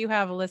clients, do you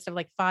have a list of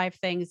like 5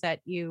 things that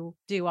you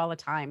do all the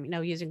time,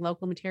 using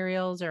local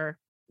materials, or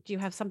do you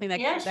have something that,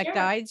 Yeah, that sure.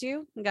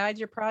 guides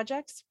your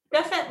projects?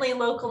 Definitely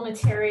local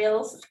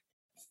materials.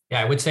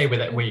 Yeah, I would say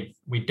that we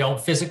don't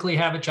physically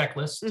have a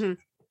checklist, Mhm.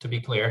 to be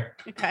clear,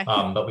 Okay.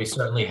 but we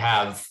certainly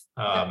have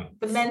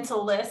The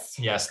mental list,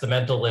 yes, the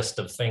mental list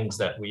of things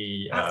that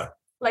we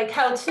like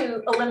how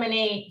to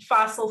eliminate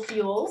fossil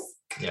fuels.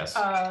 yes.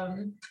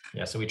 Um,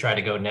 Yeah, so we try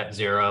to go net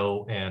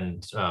zero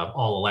and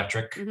all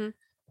electric Mhm.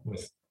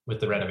 with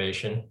the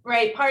renovation.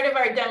 right. Part of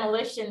our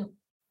demolition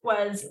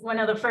was one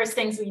of the first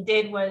things we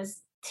did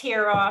was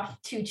tear off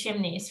 2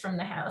 chimneys from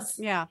the house.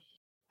 Yeah.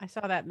 I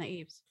saw that in the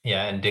eaves.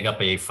 Yeah, and dig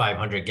up a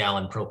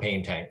 500-gallon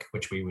propane tank,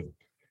 which we would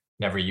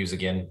never use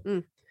again.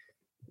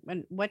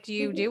 And what do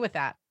you do with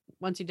that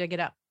once you dig it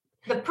up?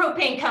 The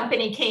propane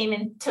company came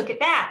and took it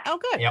back. Oh,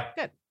 good. Yep.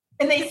 Good.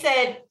 And they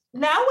said,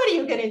 now what are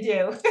you going to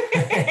do?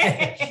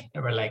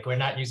 And we're like, we're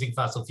not using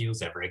fossil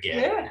fuels ever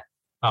again.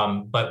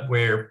 Yeah. But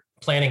we're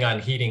planning on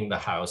heating the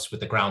house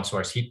with the ground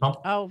source heat pump.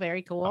 Oh,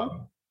 very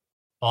cool.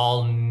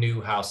 All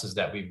new houses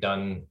that we've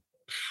done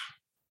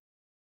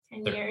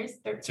 10 years,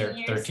 13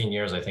 years. 13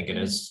 years, I think it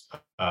is,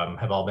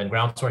 have all been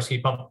ground source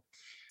heat pump.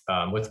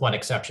 With one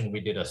exception,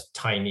 we did a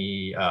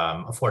tiny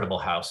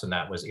affordable house, and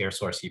that was air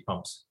source heat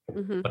pumps.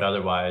 But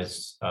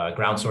otherwise,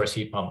 ground source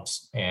heat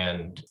pumps,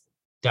 and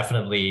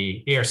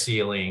definitely air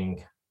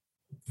sealing,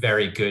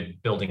 very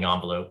good building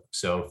envelope.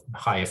 So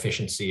high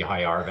efficiency,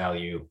 high R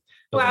value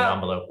building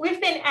envelope. We've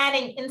been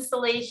adding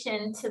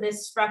insulation to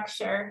this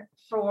structure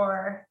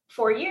for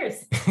 4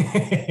 years.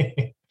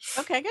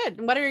 Okay,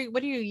 good. What are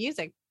you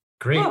using?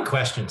 Great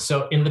question.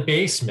 So in the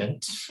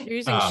basement, you're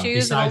using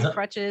shoes and old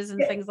crutches and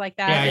things like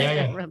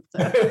that.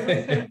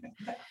 Yeah.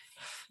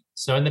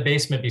 So in the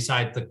basement,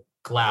 beside the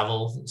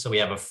gravel, so we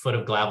have a foot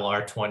of gravel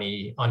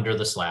R20 under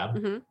the slab.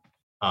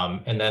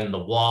 And then the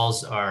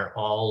walls are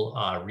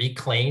all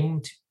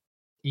reclaimed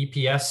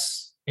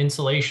EPS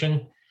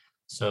insulation.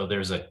 So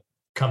there's a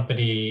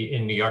company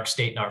in New York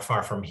State, not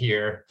far from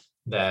here,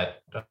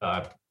 that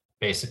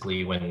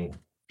basically when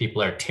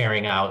people are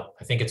tearing out,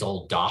 I think it's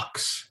old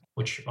docks,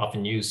 which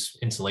often use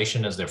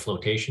insulation as their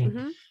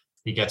flotation.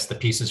 He gets the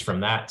pieces from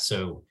that.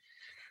 So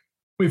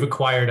we've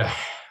acquired a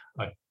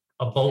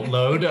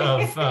boatload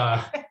of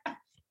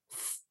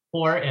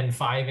 4 and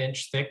 5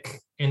 inch thick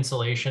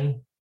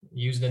insulation,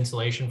 used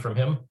insulation from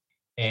him.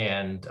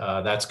 And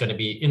that's going to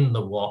be in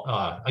the wall,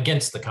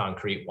 against the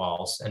concrete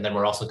walls. And then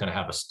we're also going to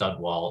have a stud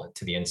wall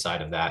to the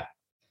inside of that.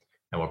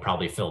 And we'll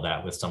probably fill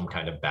that with some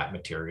kind of bat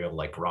material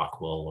like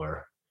rock wool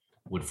or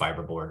wood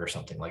fiberboard or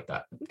something like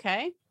that.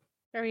 Okay.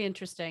 Very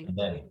interesting.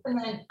 And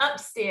then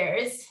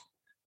upstairs,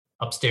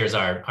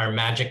 our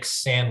magic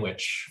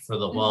sandwich for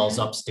the walls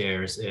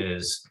upstairs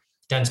is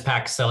dense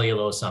packed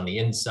cellulose on the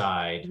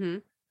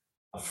inside,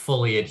 a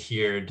fully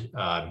adhered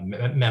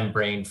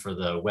membrane for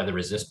the weather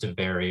resistive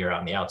barrier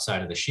on the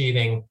outside of the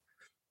sheathing,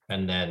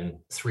 and then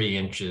 3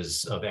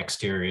 inches of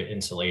exterior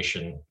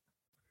insulation,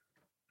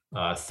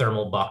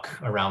 thermal buck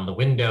around the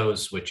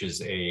windows, which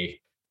is a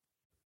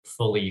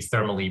fully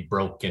thermally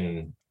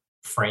broken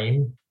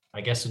frame, I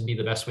guess would be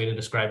the best way to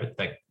describe it,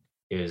 that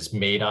is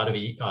made out of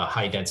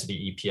high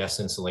density EPS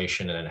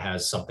insulation, and it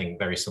has something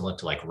very similar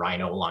to like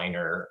Rhino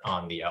liner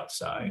on the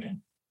outside.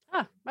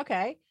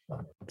 Okay.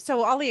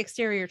 So all the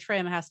exterior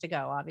trim has to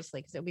go,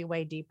 obviously, because it'll be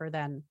way deeper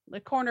than the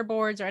corner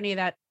boards or any of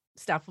that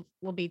stuff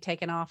will be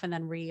taken off and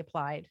then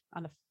reapplied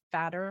on the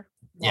fatter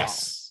wall.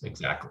 Yes,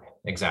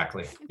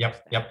 exactly.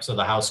 Yep. So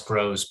the house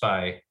grows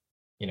by,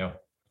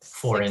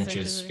 4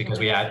 inches because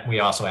we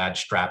also add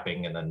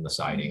strapping and then the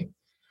siding.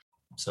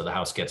 So the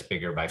house gets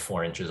bigger by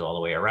 4 inches all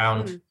the way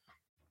around.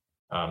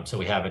 So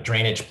we have a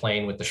drainage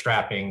plane with the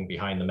strapping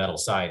behind the metal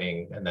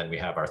siding, and then we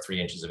have our 3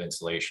 inches of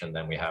insulation.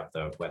 Then we have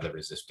the weather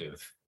resistive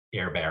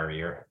air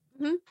barrier,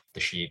 the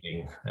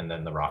sheathing, and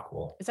then the rock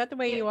wool. Is that the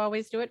way you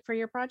always do it for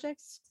your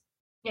projects?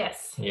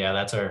 Yes. Yeah,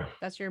 that's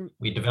your.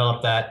 We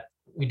developed that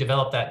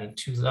in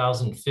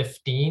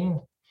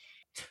 2015.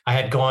 I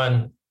had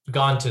gone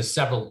to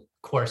several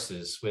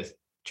courses with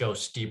Joe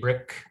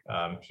Stiebrick.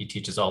 He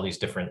teaches all these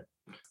different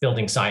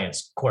building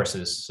science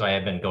courses. So I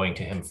had been going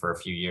to him for a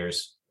few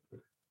years,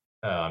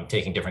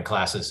 taking different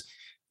classes,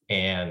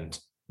 and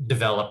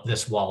developed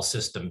this wall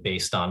system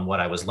based on what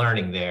I was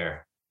learning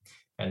there.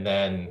 And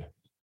then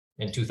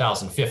in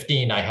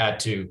 2015, I had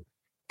to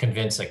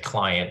convince a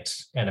client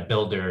and a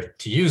builder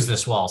to use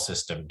this wall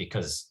system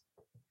because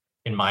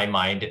in my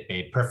mind, it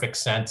made perfect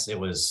sense. It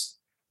was,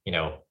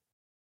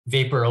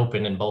 vapor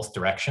open in both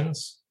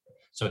directions.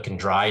 So it can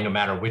dry no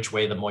matter which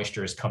way the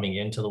moisture is coming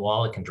into the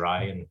wall. It can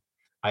dry in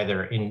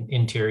either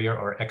interior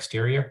or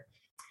exterior.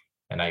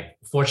 And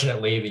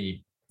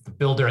fortunately, the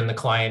builder and the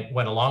client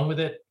went along with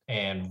it.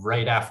 And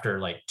right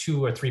after, like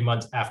 2 or 3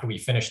 months after we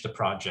finished the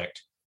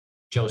project,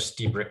 Joe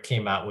Stiebrick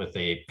came out with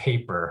a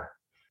paper,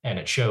 and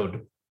it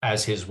showed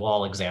as his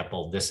wall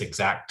example this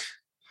exact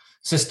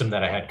system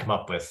that I had come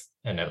up with.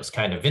 And it was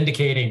kind of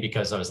vindicating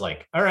because I was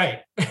like, all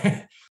right,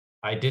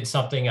 I did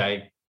something,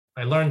 I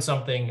learned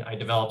something, I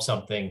developed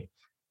something,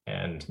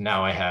 and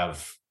now I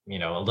have,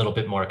 a little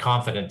bit more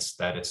confidence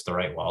that it's the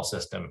right wall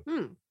system.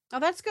 Oh,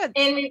 that's good.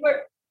 And we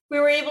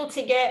were able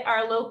to get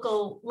our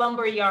local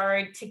lumber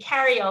yard to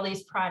carry all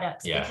these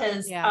products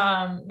because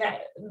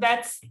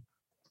that's,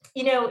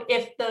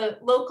 if the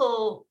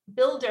local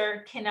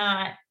builder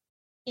cannot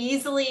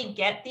easily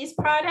get these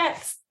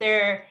products,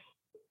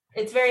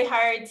 it's very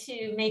hard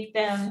to make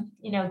them,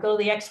 go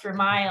the extra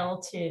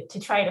mile to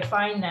try to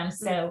find them.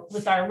 So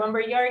with our lumber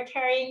yard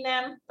carrying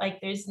them,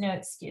 there's no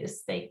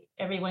excuse.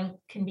 Everyone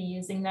can be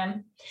using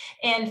them.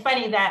 And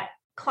funny, that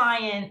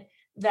client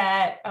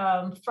that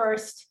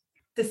first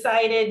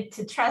decided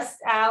to trust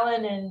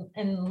Alan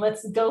and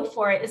let's go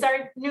for it is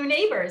our new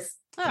neighbors.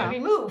 So we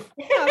move.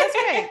 Oh, that's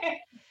great.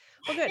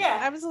 Well, good. Yeah.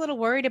 I was a little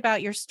worried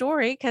about your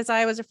story because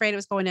I was afraid it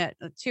was going to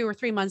 2 or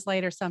 3 months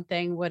later,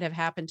 something would have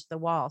happened to the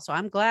wall. So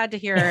I'm glad to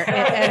hear it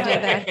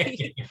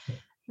ended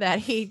that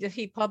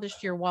he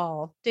published your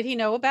wall. Did he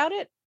know about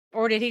it,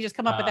 or did he just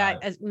come up with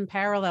that as in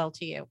parallel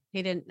to you?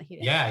 He didn't.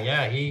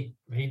 Yeah, he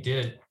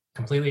did.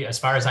 completely, as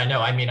far as I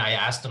know. I mean, I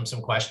asked them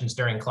some questions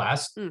during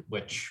class,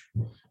 which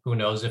who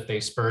knows if they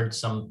spurred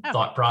some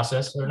thought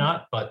process or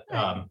not, but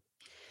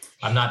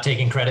I'm not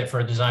taking credit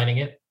for designing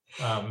it.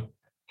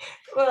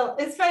 Well,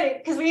 it's funny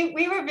because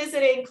we were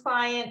visiting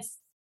clients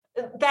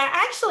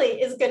that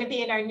actually is going to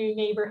be in our new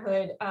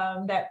neighborhood,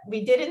 that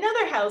we did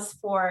another house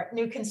for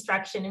new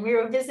construction, and we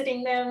were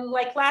visiting them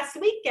like last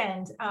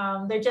weekend.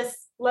 They're just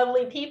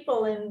lovely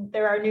people and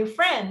they're our new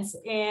friends.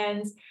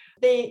 And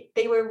they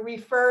were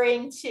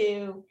referring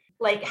to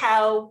like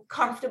how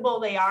comfortable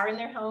they are in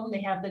their home.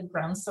 They have the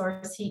ground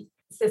source heat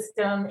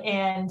system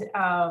and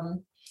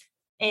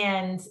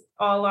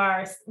all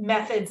our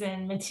methods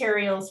and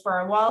materials for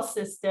our wall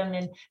system.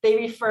 And they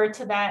refer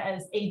to that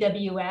as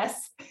AWS,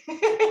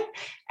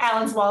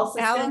 Allen's wall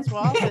system. Allen's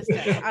wall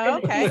system. Oh,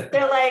 okay.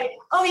 They're like,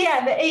 oh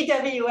yeah, the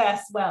AWS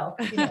well.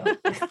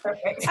 It's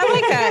perfect. I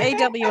like that,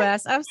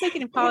 AWS. I was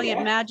thinking of calling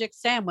it Magic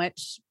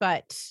Sandwich,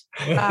 but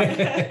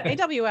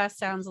AWS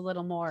sounds a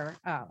little more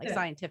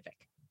scientific.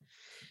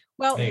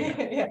 Well,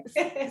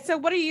 so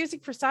what are you using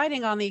for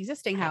siding on the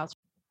existing house?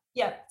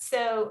 Yep.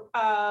 So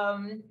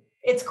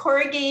it's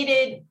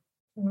corrugated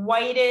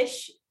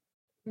whitish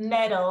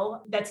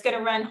metal that's going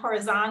to run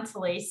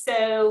horizontally.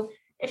 So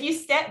if you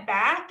step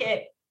back,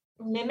 it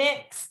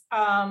mimics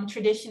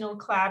traditional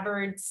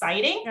clapboard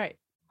siding. Right.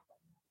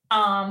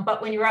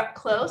 But when you're up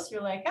close,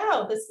 you're like,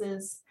 oh, this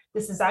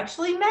is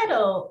actually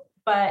metal.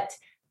 But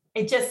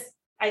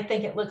I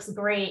think it looks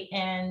great,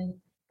 and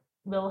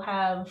we'll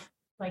have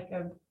like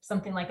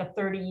something like a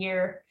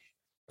 30-year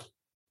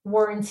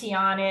warranty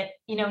on it.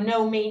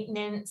 No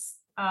maintenance.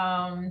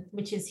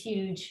 Which is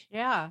huge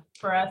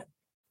for us.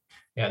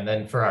 Yeah, and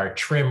then for our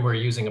trim, we're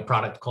using a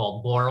product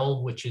called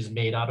Boral, which is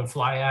made out of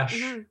fly ash.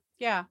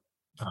 Yeah.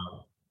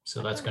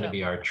 So that's going to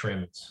be our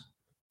trims.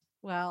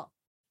 Well,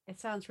 it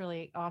sounds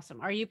really awesome.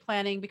 Are you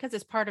planning, because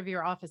it's part of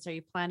your office, are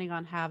you planning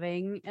on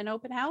having an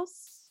open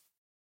house?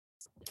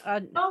 Yeah.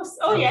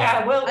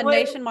 A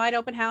nationwide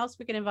open house.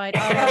 We can invite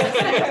all our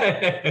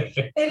listeners.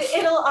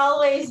 It'll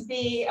always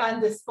be on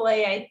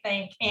display, I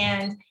think.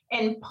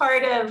 And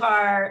part of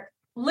our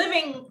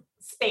living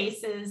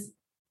spaces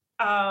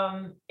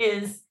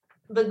is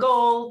the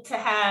goal to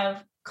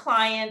have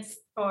clients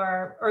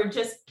or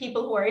just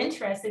people who are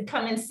interested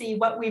come and see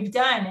what we've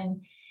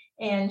done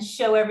and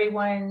show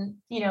everyone,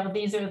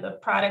 these are the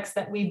products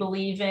that we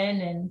believe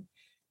in and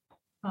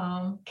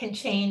can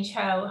change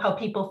how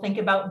people think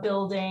about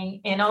building,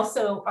 and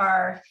also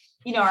our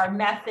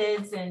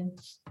methods and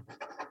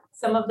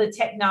some of the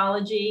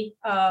technology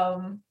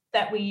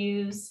that we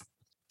use.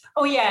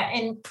 Oh yeah,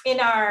 and in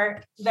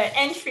the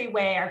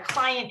entryway, our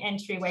client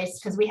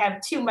entryways, because we have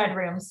 2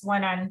 mudrooms,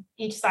 one on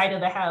each side of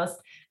the house,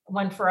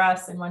 one for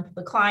us and one for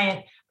the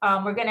client.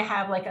 We're going to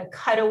have like a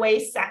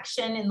cutaway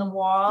section in the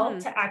wall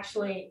to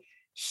actually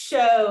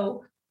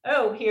show,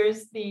 oh,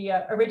 here's the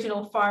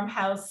original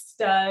farmhouse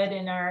stud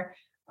and our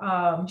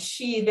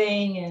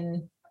sheathing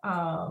and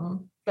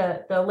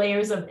the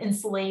layers of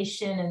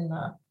insulation and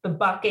the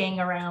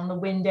bucking around the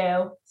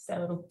window.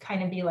 So it'll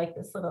kind of be like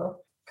this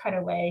little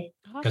cutaway.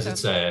 Because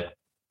it's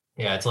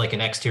like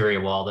an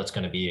exterior wall that's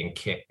going to be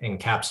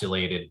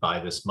encapsulated by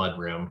this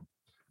mudroom.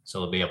 So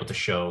they'll be able to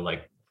show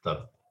like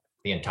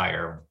the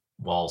entire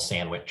wall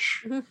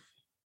sandwich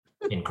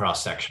in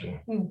cross section.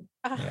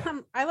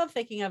 I love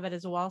thinking of it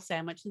as a wall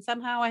sandwich, and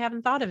somehow I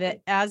haven't thought of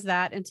it as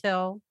that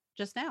until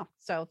just now.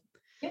 So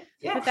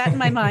put that in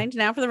my mind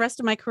now for the rest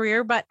of my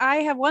career. But I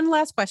have one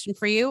last question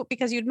for you,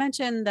 because you'd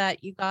mentioned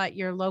that you got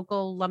your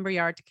local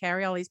lumberyard to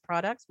carry all these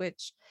products,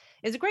 which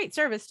is a great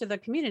service to the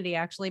community,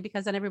 actually,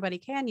 because then everybody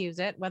can use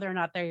it, whether or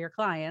not they're your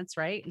clients,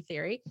 right? In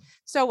theory.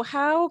 So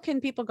how can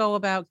people go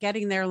about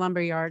getting their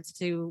lumberyards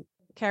to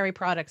carry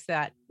products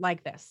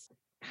like this?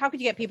 How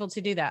could you get people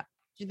to do that?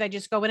 Do they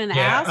just go in and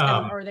ask,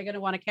 or are they going to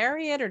want to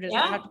carry it, or does it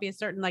have to be a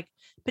certain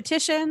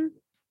petition?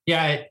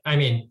 Yeah, I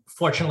mean,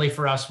 fortunately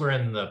for us, we're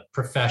in the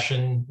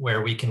profession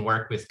where we can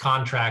work with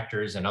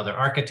contractors and other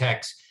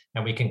architects,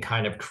 and we can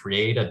kind of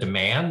create a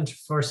demand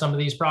for some of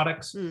these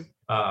products.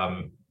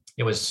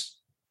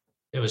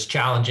 It was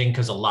challenging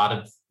because a lot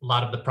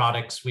of the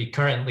products we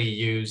currently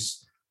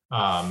use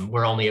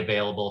were only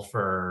available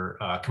for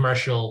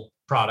commercial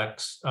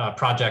projects.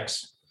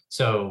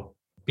 So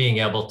being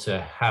able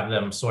to have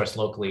them sourced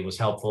locally was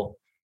helpful.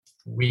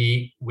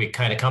 We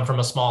kind of come from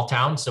a small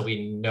town, so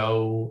we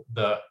know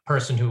the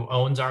person who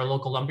owns our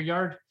local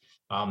lumberyard.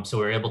 So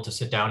we're able to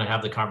sit down and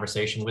have the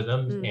conversation with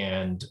them,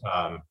 and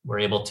we're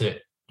able to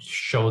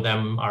show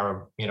them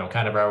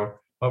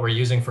what we're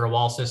using for a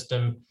wall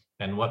system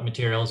and what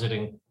materials it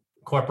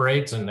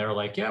incorporates. And they're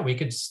like, yeah, we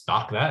could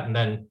stock that. And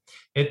then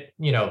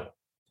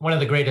one of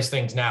the greatest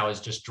things now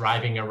is just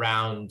driving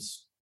around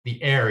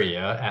the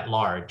area at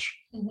large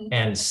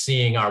and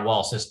seeing our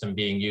wall system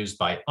being used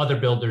by other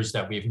builders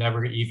that we've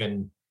never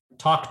even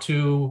talked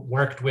to,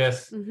 worked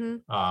with.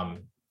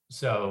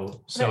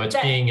 So But it's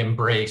that- being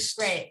embraced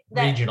Right.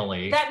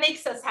 regionally. That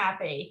makes us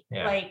happy.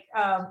 Yeah. Like,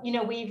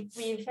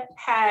 we've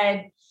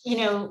had,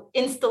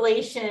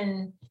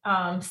 installation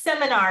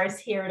seminars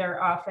here at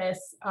our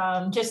office,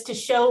 just to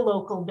show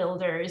local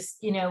builders,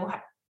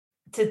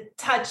 to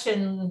touch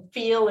and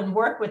feel and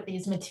work with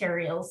these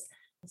materials.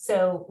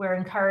 So we're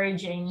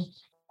encouraging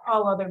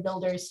all other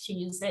builders to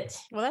use it.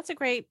 Well, that's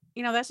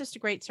that's just a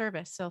great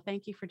service. So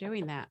thank you for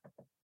doing that.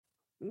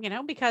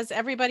 Because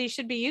everybody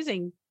should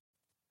be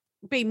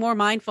more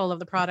mindful of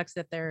the products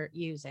that they're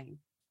using,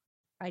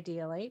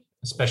 ideally.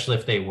 Especially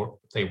if they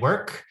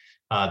work,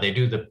 they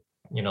do the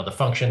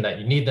function that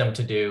you need them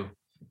to do,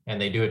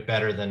 and they do it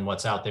better than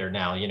what's out there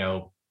now.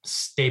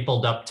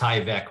 Stapled up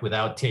Tyvek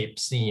without tape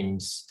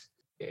seams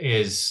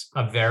is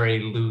a very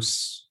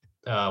loose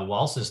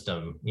wall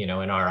system, in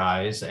our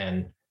eyes,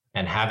 and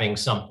having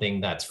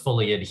something that's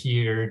fully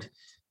adhered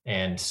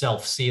and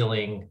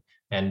self-sealing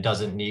and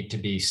doesn't need to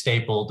be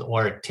stapled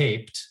or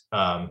taped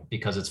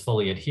because it's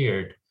fully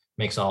adhered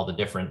makes all the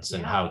difference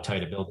in how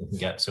tight a building can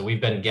get. So we've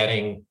been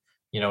getting,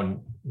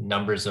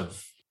 numbers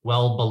of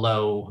well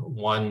below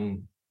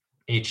 1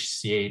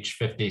 HCH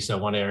 50, so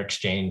 1 air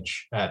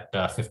exchange at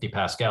 50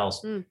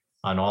 pascals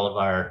on all of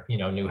our,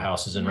 new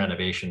houses and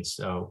renovations.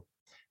 So,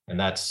 and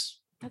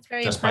that's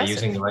very just impressive. by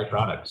using the right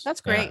products.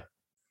 That's great.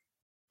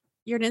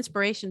 You're an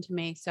inspiration to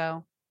me.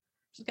 So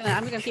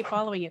I'm gonna keep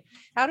following you.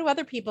 How do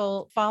other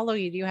people follow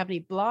you? Do you have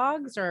any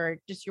blogs or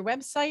just your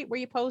website where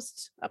you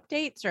post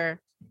updates?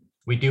 Or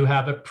we do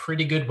have a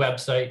pretty good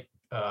website.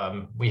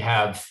 We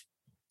have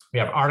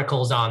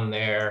articles on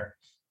there.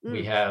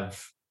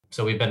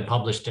 We've been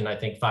published in, I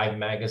think, 5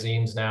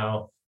 magazines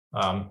now.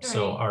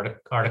 So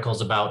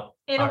articles about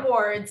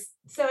awards.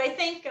 So I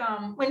think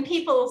when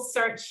people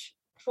search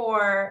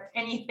for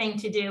anything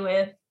to do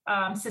with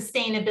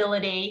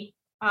sustainability,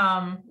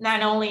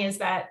 not only is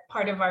that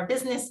part of our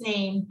business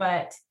name,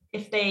 but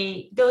if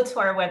they go to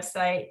our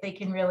website, they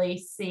can really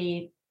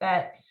see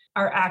that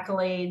our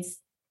accolades.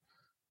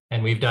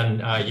 And we've done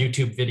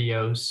YouTube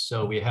videos.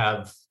 So we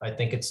have, I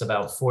think it's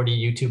about 40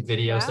 YouTube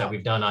videos that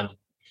we've done on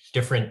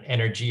different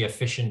energy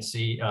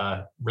efficiency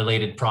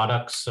related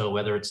products. So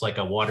whether it's like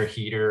a water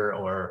heater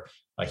or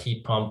a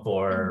heat pump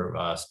or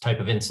a type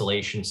of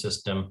insulation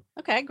system.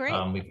 Okay, great.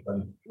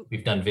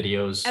 We've done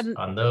videos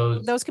on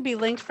those. Those could be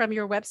linked from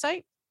your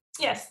website?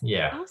 Yes.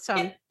 Yeah.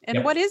 Awesome.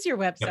 And what is your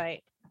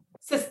website?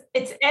 So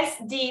it's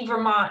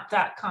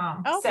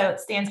sdvermont.com. Oh. So it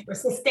stands for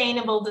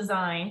Sustainable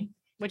Design.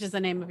 Which is the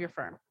name of your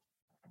firm.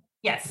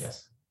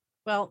 Yes.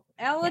 Well,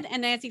 Ellen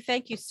and Nancy,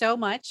 thank you so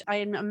much. I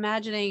am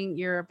imagining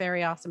your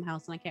very awesome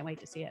house, and I can't wait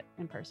to see it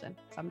in person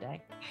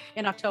someday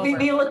in October.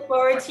 We look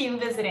forward to you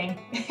visiting.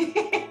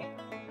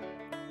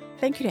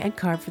 Thank you to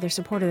NCARB for their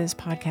support of this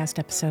podcast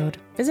episode.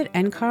 Visit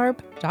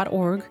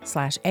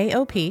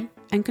ncarb.org/AOP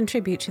and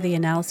contribute to the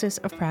Analysis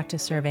of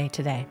Practice survey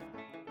today.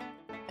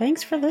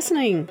 Thanks for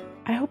listening.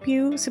 I hope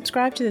you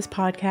subscribe to this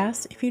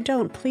podcast. If you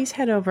don't, please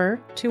head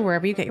over to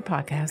wherever you get your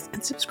podcasts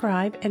and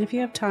subscribe. And if you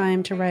have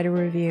time to write a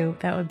review,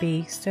 that would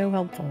be so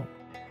helpful.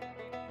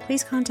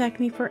 Please contact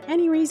me for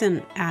any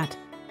reason at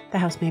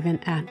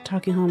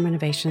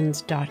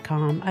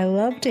thehousemavin@talkinghomerenovations.com. I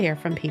love to hear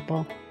from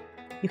people.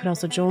 You could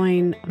also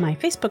join my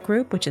Facebook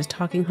group, which is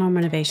Talking Home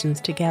Renovations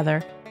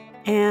Together.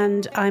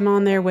 And I'm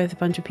on there with a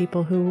bunch of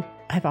people who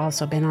have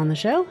also been on the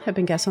show, have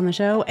been guests on the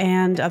show,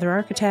 and other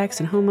architects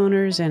and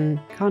homeowners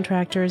and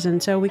contractors.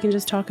 And so we can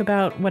just talk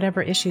about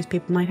whatever issues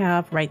people might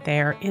have right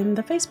there in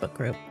the Facebook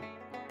group.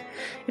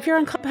 If you're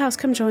on Clubhouse,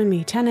 come join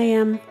me, 10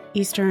 a.m.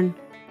 Eastern,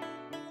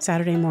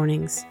 Saturday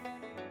mornings.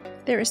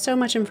 There is so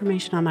much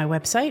information on my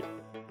website,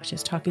 which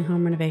is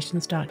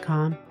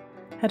talkinghomerenovations.com.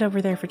 Head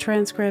over there for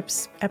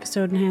transcripts,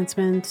 episode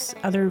enhancements,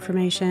 other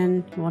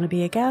information. You want to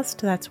be a guest?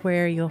 That's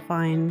where you'll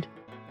find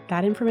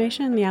that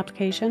information in the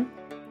application.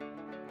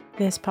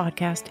 This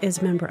podcast is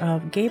a member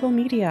of Gable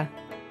Media,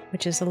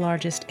 which is the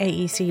largest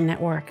AEC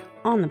network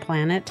on the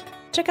planet.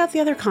 Check out the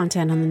other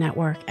content on the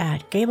network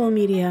at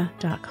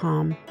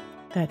gablemedia.com.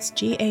 That's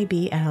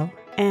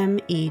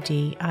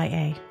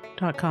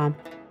GABLMEDIA.com.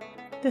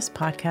 This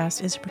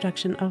podcast is a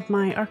production of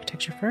my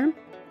architecture firm,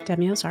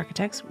 Demios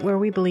Architects, where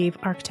we believe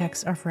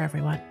architects are for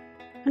everyone.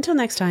 Until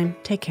next time,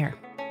 take care.